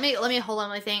 so let me hold on.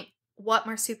 Let me think. What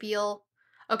marsupial?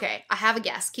 Okay, I have a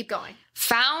guess. Keep going.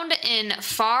 Found in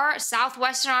far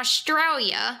southwestern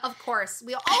Australia. Of course.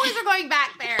 We always are going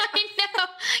back there. I know.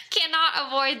 Cannot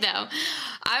avoid them.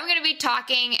 I'm going to be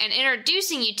talking and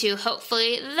introducing you to,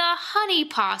 hopefully, the honey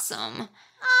possum.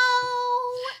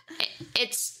 Oh.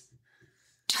 It's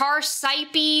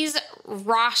Tarsippes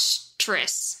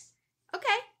rostris. Okay.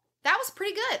 That was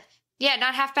pretty good. Yeah,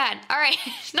 not half bad. All right.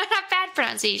 Not half bad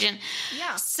pronunciation.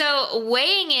 Yeah. So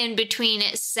weighing in between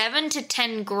 7 to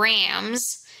 10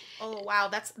 grams. Oh, wow.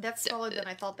 That's smaller than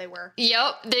I thought they were.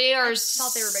 Yep. They are I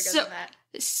thought they were bigger than that.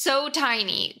 So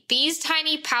tiny. These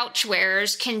tiny pouch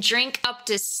wearers can drink up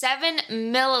to 7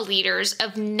 milliliters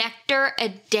of nectar a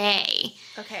day.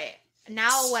 Okay.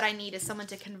 Now what I need is someone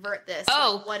to convert this.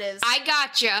 Oh, like, what is... I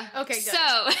gotcha. Okay, good.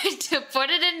 So, to put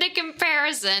it into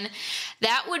comparison,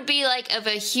 that would be like if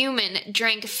a human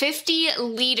drank 50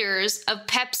 liters of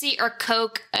Pepsi or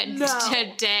Coke a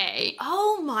day.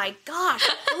 Oh my gosh.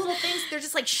 The little things, they're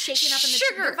just like shaking up in the...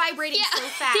 Sugar. They're vibrating so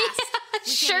fast. Yeah.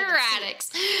 Sugar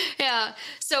addicts. Yeah.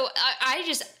 So,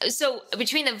 so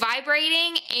between the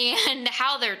vibrating and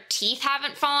how their teeth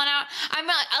haven't fallen out,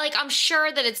 I'm sure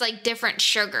that it's like different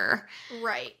sugar.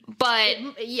 Right. But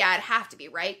it'd have to be,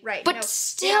 right? Right. But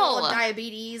still,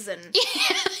 diabetes and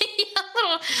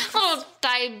little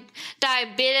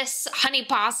diabetes honey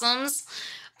possums.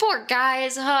 Poor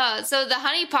guys. So the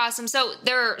honey possum, so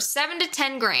they're 7 to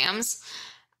 10 grams.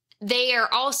 They are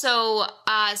also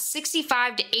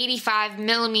 65 to 85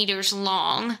 millimeters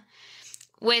long,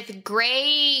 with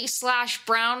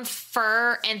gray/brown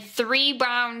fur and 3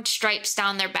 brown stripes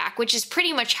down their back, which is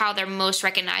pretty much how they're most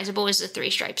recognizable, is the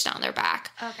 3 stripes down their back.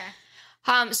 Okay.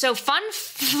 So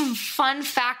fun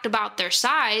fact about their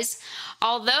size,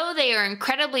 although they are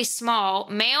incredibly small,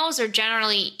 males are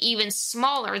generally even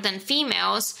smaller than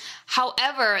females.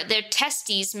 However, their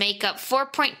testes make up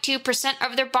 4.2%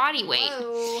 of their body weight.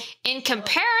 Whoa. In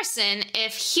comparison,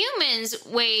 if humans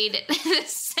weighed the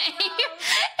same,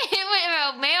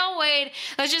 if a male weighed,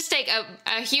 let's just take a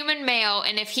human male,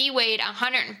 and if he weighed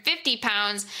 150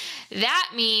 pounds,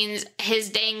 that means his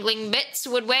dangling bits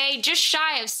would weigh just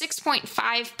shy of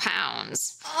 6.5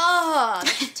 pounds. Oh,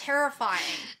 that's terrifying.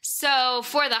 So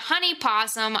for the honey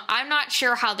possum, I'm not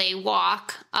sure how they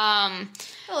walk. Oh,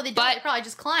 they probably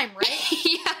just climb, right?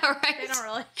 Yeah, right. They don't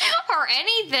really. Or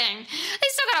anything. They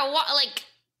still gotta walk, like,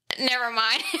 never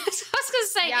mind. So I was gonna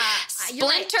say, Yeah,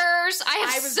 splinters. right. I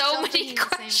have was so just many thinking the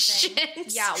same thing.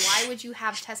 questions. Yeah, why would you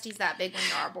have testes that big when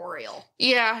you're arboreal?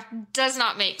 Yeah, does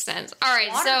not make sense. All right,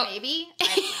 Water, so maybe?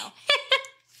 I don't know.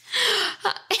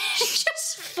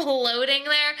 just floating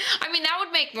there. I mean, that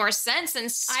would make more sense than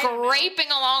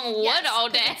scraping along wood Yes, all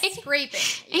day. it's scraping.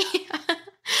 Yeah. Yeah.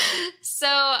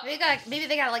 So Maybe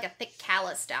they got like a thick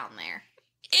callus down there.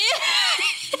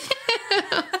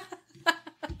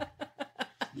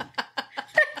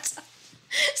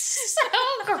 So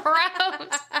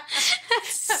gross.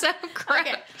 That's so gross.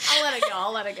 Okay, I'll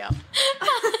let it go.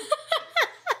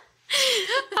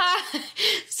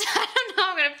 So I don't know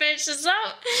how I'm going to finish this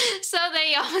up. So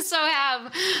they also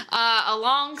have a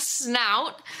long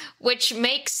snout, which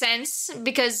makes sense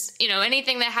because, you know,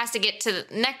 anything that has to get to the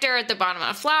nectar at the bottom of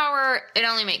a flower, it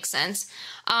only makes sense.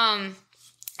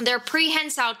 Their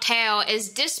prehensile tail is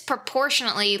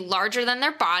disproportionately larger than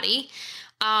their body.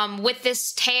 With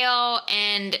this tail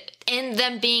and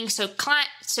them being so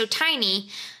tiny,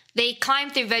 they climb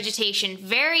through vegetation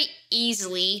very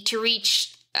easily to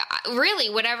reach really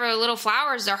whatever little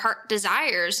flowers their heart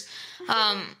desires.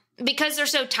 Because they're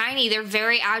so tiny, they're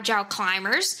very agile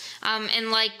climbers.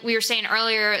 And like we were saying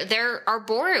earlier, they're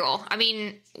arboreal. I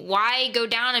mean, why go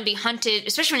down and be hunted,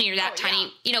 especially when you're that tiny? Yeah.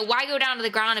 You know, why go down to the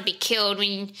ground and be killed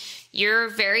when you're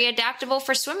very adaptable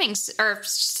for swimming, for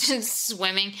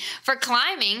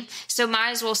climbing? So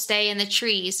might as well stay in the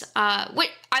trees.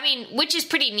 Which is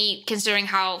pretty neat considering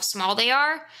how small they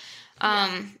are.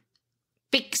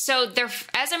 So they're,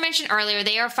 as I mentioned earlier,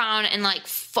 they are found in like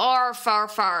far, far,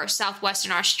 far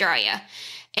southwestern Australia,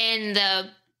 in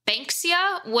the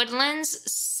Banksia woodlands,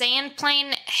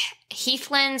 sandplain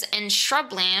heathlands, and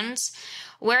shrublands,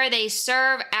 where they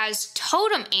serve as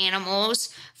totem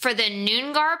animals for the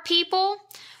Noongar people.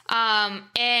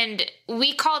 And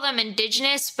we call them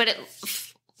indigenous, but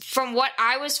from what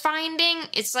I was finding,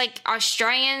 it's like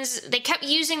Australians, they kept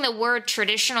using the word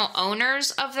traditional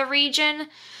owners of the region.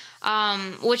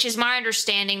 Which is my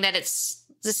understanding that it's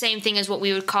the same thing as what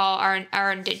we would call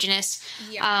our indigenous.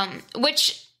 Yeah.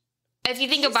 Which, if you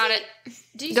think about it,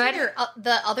 did you say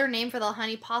the other name for the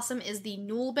honey possum is the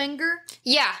Noolbanger?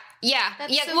 Yeah.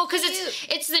 That's so well, because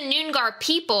it's the Noongar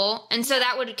people, and so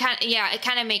that would it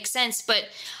kind of makes sense. But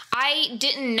I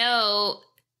didn't know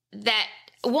that.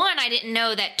 One, I didn't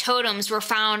know that totems were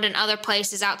found in other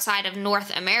places outside of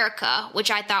North America, which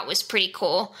I thought was pretty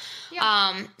cool.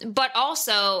 Yeah. But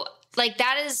also, like,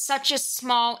 that is such a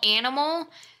small animal.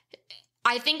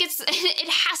 I think it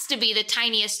has to be the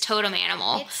tiniest totem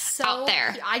animal out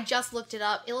there. I just looked it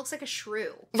up. It looks like a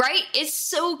shrew. Right? It's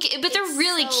so cute. But they're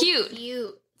really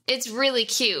cute. It's really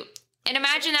cute. And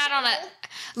imagine that on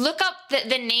look up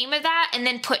the name of that and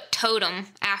then put totem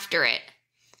after it.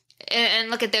 And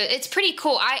look at those. It's pretty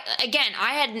cool.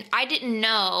 I didn't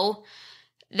know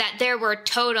that there were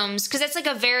totems, because it's like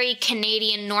a very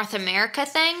Canadian North America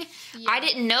thing. Yeah. I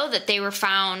didn't know that they were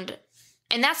found,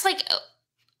 and that's like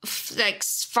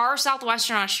far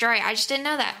southwestern Australia. I just didn't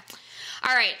know that.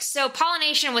 All right, so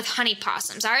pollination with honey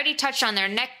possums. I already touched on their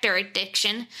nectar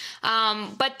addiction,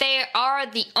 but they are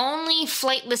the only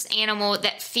flightless animal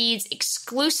that feeds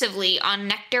exclusively on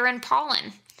nectar and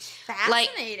pollen.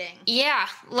 Fascinating.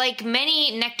 Like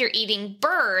many nectar-eating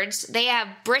birds, they have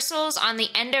bristles on the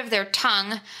end of their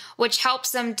tongue, which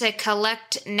helps them to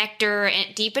collect nectar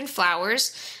deep in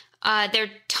flowers. Their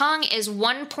tongue is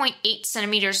 1.8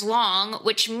 centimeters long,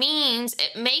 which means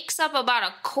it makes up about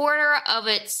a quarter of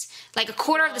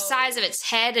the size of its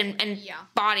head and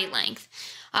body length.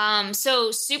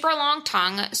 So super long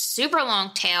tongue, super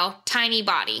long tail, tiny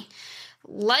body.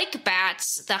 Like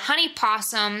bats, the honey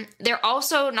possum, they're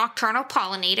also nocturnal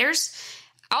pollinators.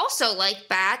 Also, like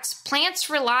bats, plants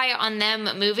rely on them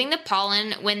moving the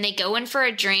pollen. When they go in for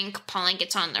a drink, pollen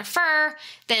gets on their fur.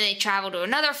 Then they travel to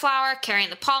another flower, carrying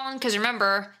the pollen. Because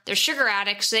remember, they're sugar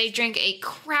addicts, so they drink a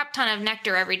crap ton of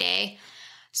nectar every day.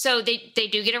 So they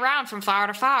do get around from flower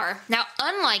to flower. Now,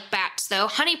 unlike bats, though,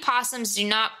 honey possums do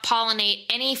not pollinate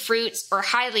any fruits or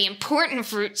highly important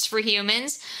fruits for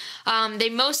humans. They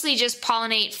mostly just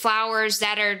pollinate flowers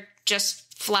that are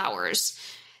just flowers.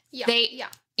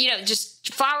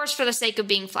 Just flowers for the sake of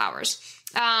being flowers.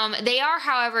 They are,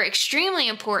 however, extremely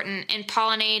important in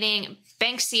pollinating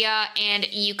banksia and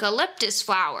eucalyptus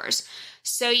flowers.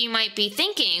 So you might be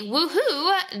thinking,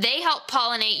 woohoo, they help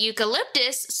pollinate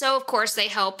eucalyptus, so of course they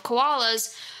help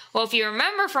koalas. Well, if you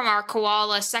remember from our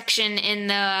koala section in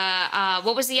the,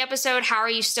 what was the episode? How Are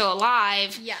You Still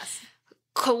Alive? Yes.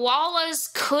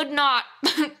 Koalas could not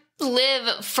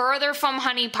live further from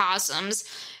honey possums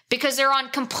because they're on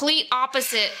complete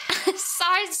opposite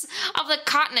sides of the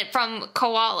continent from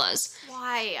koalas.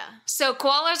 Why? So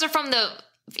koalas are from the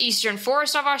eastern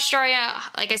forest of Australia.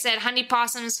 Like I said, honey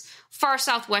possums, far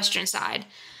southwestern side.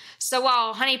 So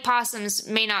while honey possums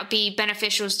may not be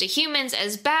beneficial to humans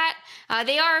as bat,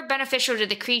 they are beneficial to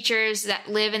the creatures that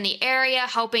live in the area,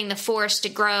 helping the forest to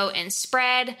grow and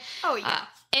spread. Oh, yeah.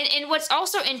 And what's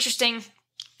also interesting,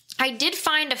 I did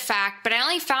find a fact, but I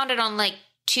only found it on like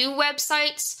 2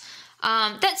 websites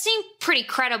that seemed pretty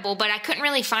credible, but I couldn't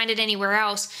really find it anywhere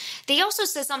else. They also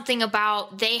said something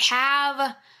about they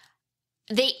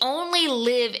only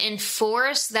live in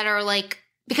forests that are like,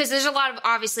 because there's a lot of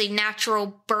obviously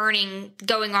natural burning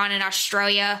going on in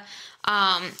Australia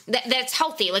that's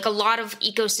healthy. Like a lot of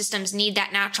ecosystems need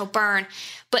that natural burn,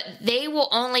 but they will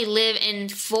only live in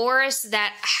forests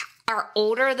that are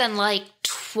older than like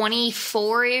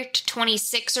 24 to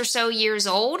 26 or so years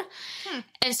old.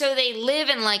 And so they live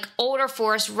in like older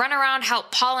forests, run around,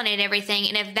 help pollinate everything.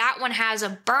 And if that one has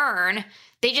a burn,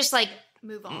 they just like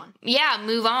move on. Yeah,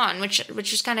 move on, which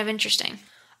is kind of interesting.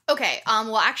 Okay.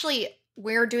 Well, actually,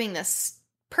 we're doing this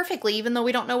perfectly, even though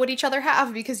we don't know what each other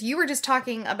have, because you were just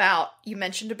talking about, you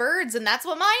mentioned birds, and that's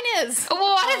what mine is. Well,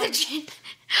 what are the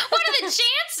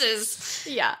chances?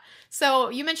 Yeah. So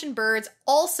you mentioned birds,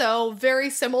 also very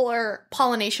similar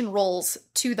pollination roles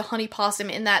to the honey possum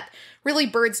in that really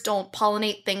birds don't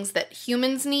pollinate things that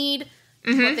humans need,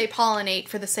 but they pollinate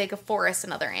for the sake of forests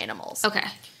and other animals. Okay.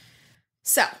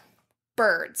 So,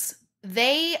 birds.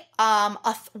 They,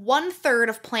 1/3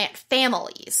 of plant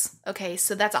families, okay,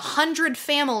 so that's 100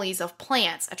 families of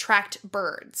plants attract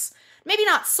birds. Maybe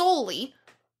not solely,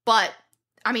 but,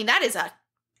 I mean, that is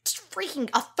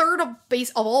freaking 1/3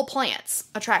 of all plants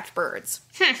attract birds.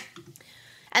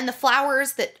 And the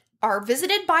flowers that are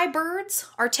visited by birds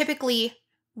are typically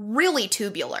really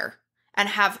tubular and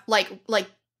have like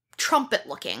trumpet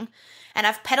looking and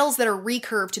have petals that are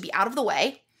recurved to be out of the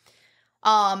way.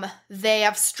 They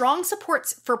have strong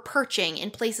supports for perching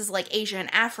in places like Asia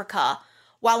and Africa,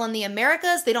 while in the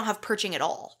Americas, they don't have perching at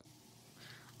all.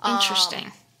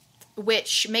 Interesting.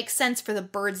 Which makes sense for the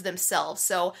birds themselves.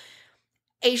 So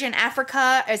Asia and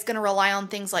Africa is going to rely on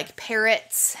things like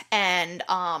parrots and,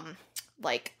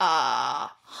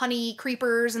 honey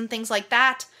creepers and things like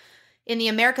that. In the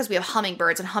Americas, we have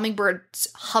hummingbirds, and hummingbirds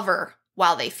hover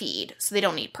while they feed, so they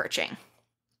don't need perching.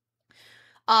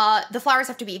 The flowers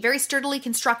have to be very sturdily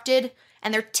constructed,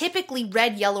 and they're typically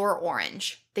red, yellow, or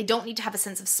orange. They don't need to have a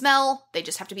sense of smell. They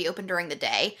just have to be open during the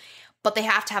day. But they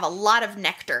have to have a lot of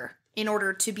nectar in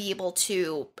order to be able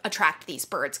to attract these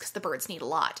birds, because the birds need a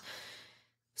lot.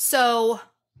 So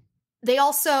they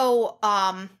also,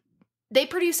 they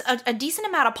produce a decent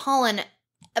amount of pollen,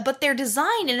 but they're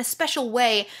designed in a special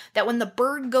way that when the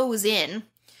bird goes in,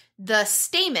 the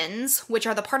stamens, which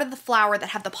are the part of the flower that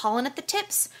have the pollen at the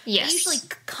tips, they usually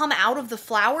come out of the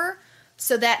flower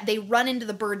so that they run into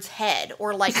the bird's head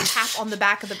or like tap on the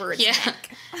back of the bird's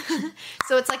neck.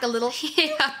 So it's like a little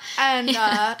and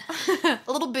a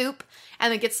little boop,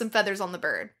 and it gets some feathers on the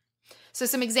bird. So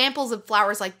some examples of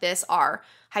flowers like this are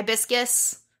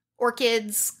hibiscus,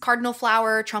 orchids, cardinal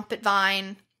flower, trumpet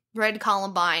vine, red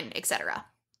columbine, etc.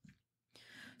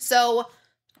 So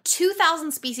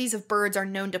 2,000 species of birds are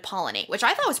known to pollinate, which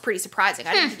I thought was pretty surprising.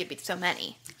 I didn't think it'd be so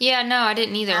many. Yeah, no, I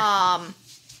didn't either.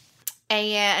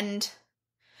 And,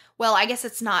 well, I guess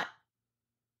it's not...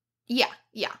 Yeah.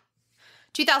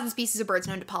 2,000 species of birds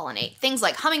known to pollinate. Things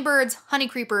like hummingbirds, honey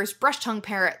creepers, brush-tongued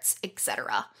parrots,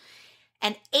 etc.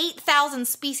 And 8,000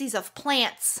 species of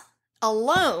plants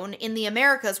alone in the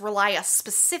Americas rely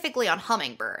specifically on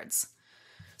hummingbirds.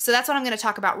 So that's what I'm going to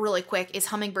talk about really quick, is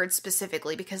hummingbirds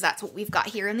specifically, because that's what we've got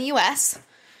here in the U.S.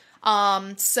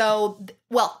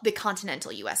 The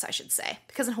continental U.S., I should say,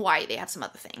 because in Hawaii they have some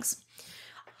other things.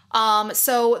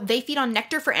 So they feed on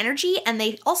nectar for energy, and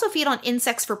they also feed on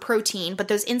insects for protein, but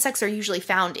those insects are usually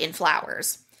found in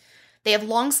flowers. They have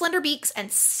long, slender beaks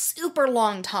and super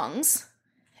long tongues,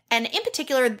 And in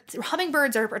particular,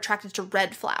 hummingbirds are attracted to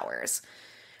red flowers.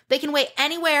 They can weigh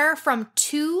anywhere from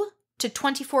 2 to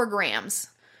 24 grams,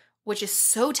 which is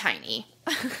so tiny.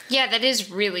 Yeah, that is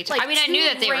really tiny. Like I mean, I knew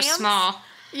that they were small.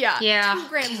 Yeah. 2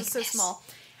 grams is so small.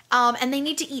 And they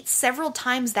need to eat several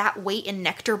times that weight in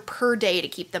nectar per day to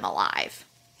keep them alive.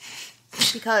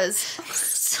 Because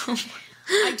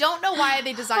I don't know why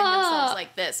they designed themselves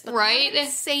like this, but they have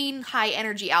insane high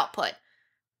energy output.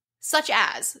 Such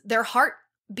as their heart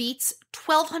beats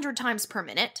 1,200 times per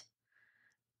minute,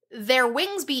 their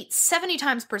wings beat 70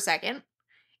 times per second,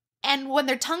 and when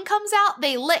their tongue comes out,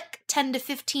 they lick 10 to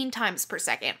 15 times per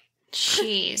second.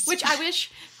 Jeez. Which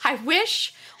I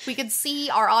wish we could see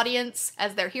our audience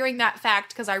as they're hearing that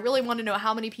fact, because I really want to know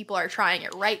how many people are trying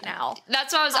it right now.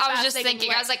 That's what I was just thinking.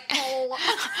 I was like,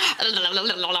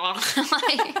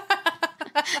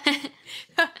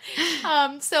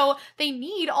 so they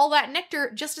need all that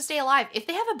nectar just to stay alive. If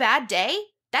they have a bad day,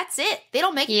 that's it. They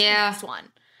don't make it to the next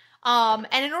one.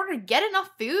 And in order to get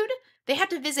enough food, they have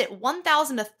to visit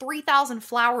 1,000 to 3,000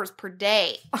 flowers per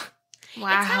day.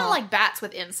 Wow. It's kind of like bats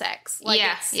with insects. Like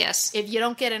yes. If you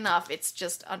don't get enough, it's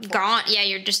just unfortunate. Gone. Yeah,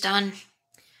 you're just done.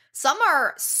 Some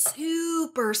are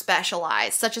super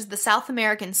specialized, such as the South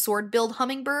American sword-billed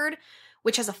hummingbird,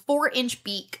 which has a 4-inch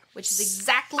beak, which is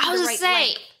exactly the right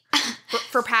length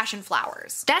for passion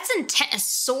flowers. That's intense. A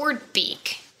sword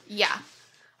beak. Yeah.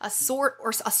 A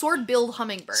sword-billed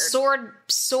hummingbird. Sword.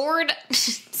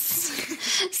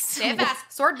 Say it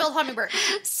fast. Sword-billed hummingbird.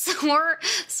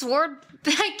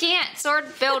 I can't.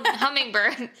 Sword-billed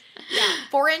hummingbird. Yeah.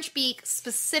 4-inch beak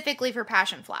specifically for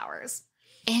passion flowers.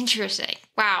 Interesting.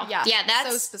 Wow. Yeah,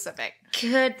 that's so specific.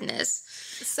 Goodness.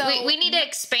 So we need to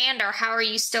expand our "How Are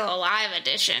You Still Alive"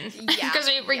 edition. Yeah. Because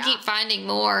we keep finding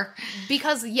more.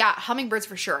 Because, hummingbirds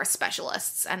for sure are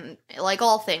specialists. And like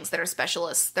all things that are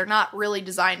specialists, they're not really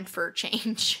designed for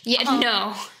change. Yeah,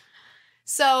 no.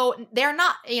 So they're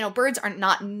not, birds are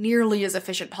not nearly as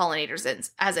efficient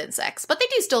pollinators as insects, but they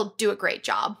do still do a great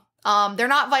job. They're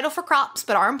not vital for crops,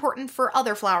 but are important for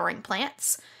other flowering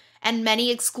plants. And many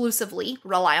exclusively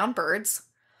rely on birds.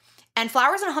 And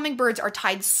flowers and hummingbirds are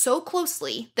tied so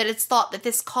closely that it's thought that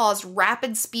this caused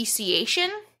rapid speciation,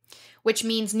 which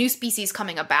means new species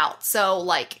coming about. So,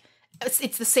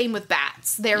 it's the same with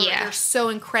bats. They're so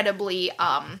incredibly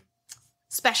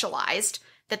specialized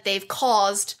that they've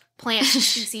caused plant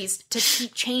species to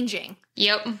keep changing.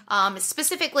 Yep.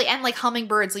 Specifically, and like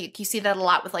hummingbirds, you see that a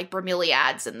lot with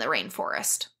bromeliads in the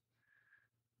rainforest.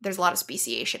 There's a lot of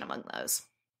speciation among those.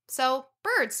 So,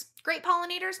 birds, great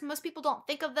pollinators. Most people don't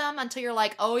think of them until you're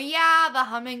like, oh yeah, the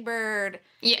hummingbird.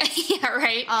 Yeah,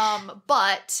 right.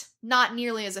 But not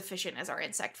nearly as efficient as our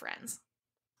insect friends.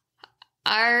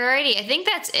 Alrighty, I think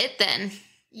that's it then.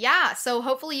 Yeah, so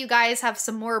hopefully you guys have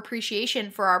some more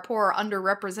appreciation for our poor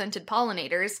underrepresented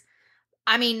pollinators.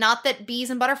 I mean, not that bees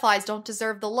and butterflies don't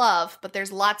deserve the love, but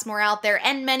there's lots more out there,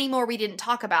 and many more we didn't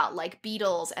talk about, like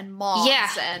beetles and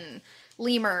moths and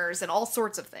lemurs and all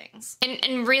sorts of things.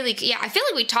 And really, I feel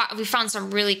like we found some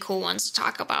really cool ones to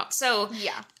talk about. So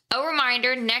a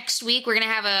reminder, next week we're going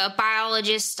to have a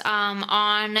biologist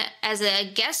on as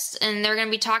a guest, and they're going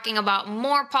to be talking about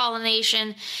more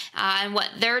pollination and what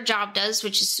their job does,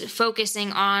 which is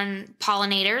focusing on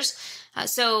pollinators.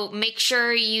 So make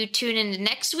sure you tune in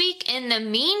next week. In the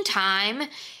meantime,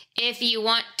 if you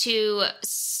want to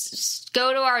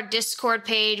go to our Discord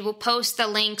page, we'll post the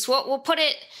links. We'll put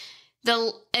it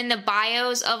in the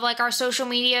bios of our social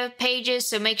media pages.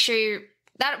 So make sure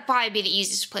that'll probably be the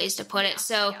easiest place to put it.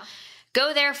 So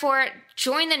go there for it.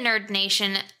 Join the Nerd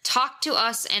Nation. Talk to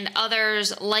us and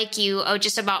others like you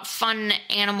just about fun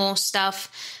animal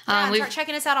stuff. Start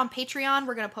checking us out on Patreon.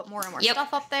 We're going to put more and more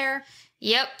stuff up there.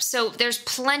 Yep. So there's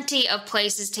plenty of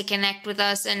places to connect with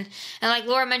us. And like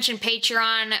Laura mentioned,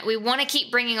 Patreon, we want to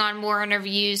keep bringing on more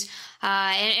interviews.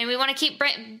 And we want to keep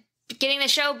getting the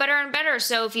show better and better.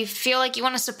 So if you feel like you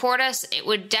want to support us, it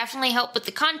would definitely help with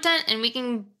the content, and we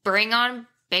can bring on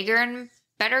bigger and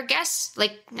better guests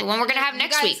like the one we're going to have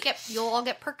next week. You'll all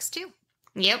get perks too.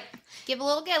 Yep. Give a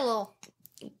little, get a little.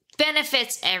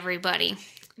 Benefits everybody.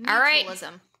 Mutualism. All right.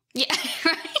 Yeah,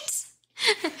 right.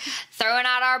 Throwing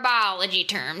out our biology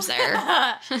terms there.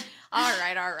 All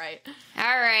right. All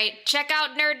right. Check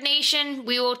out Nerd Nation.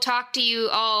 We will talk to you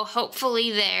all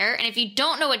hopefully there. And if you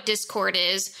don't know what Discord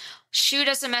is, shoot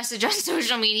us a message on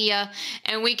social media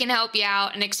and we can help you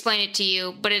out and explain it to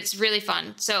you. But it's really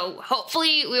fun. So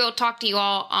hopefully we will talk to you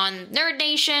all on Nerd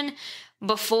Nation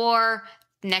before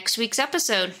next week's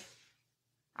episode.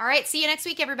 All right. See you next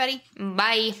week, everybody.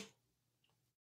 Bye.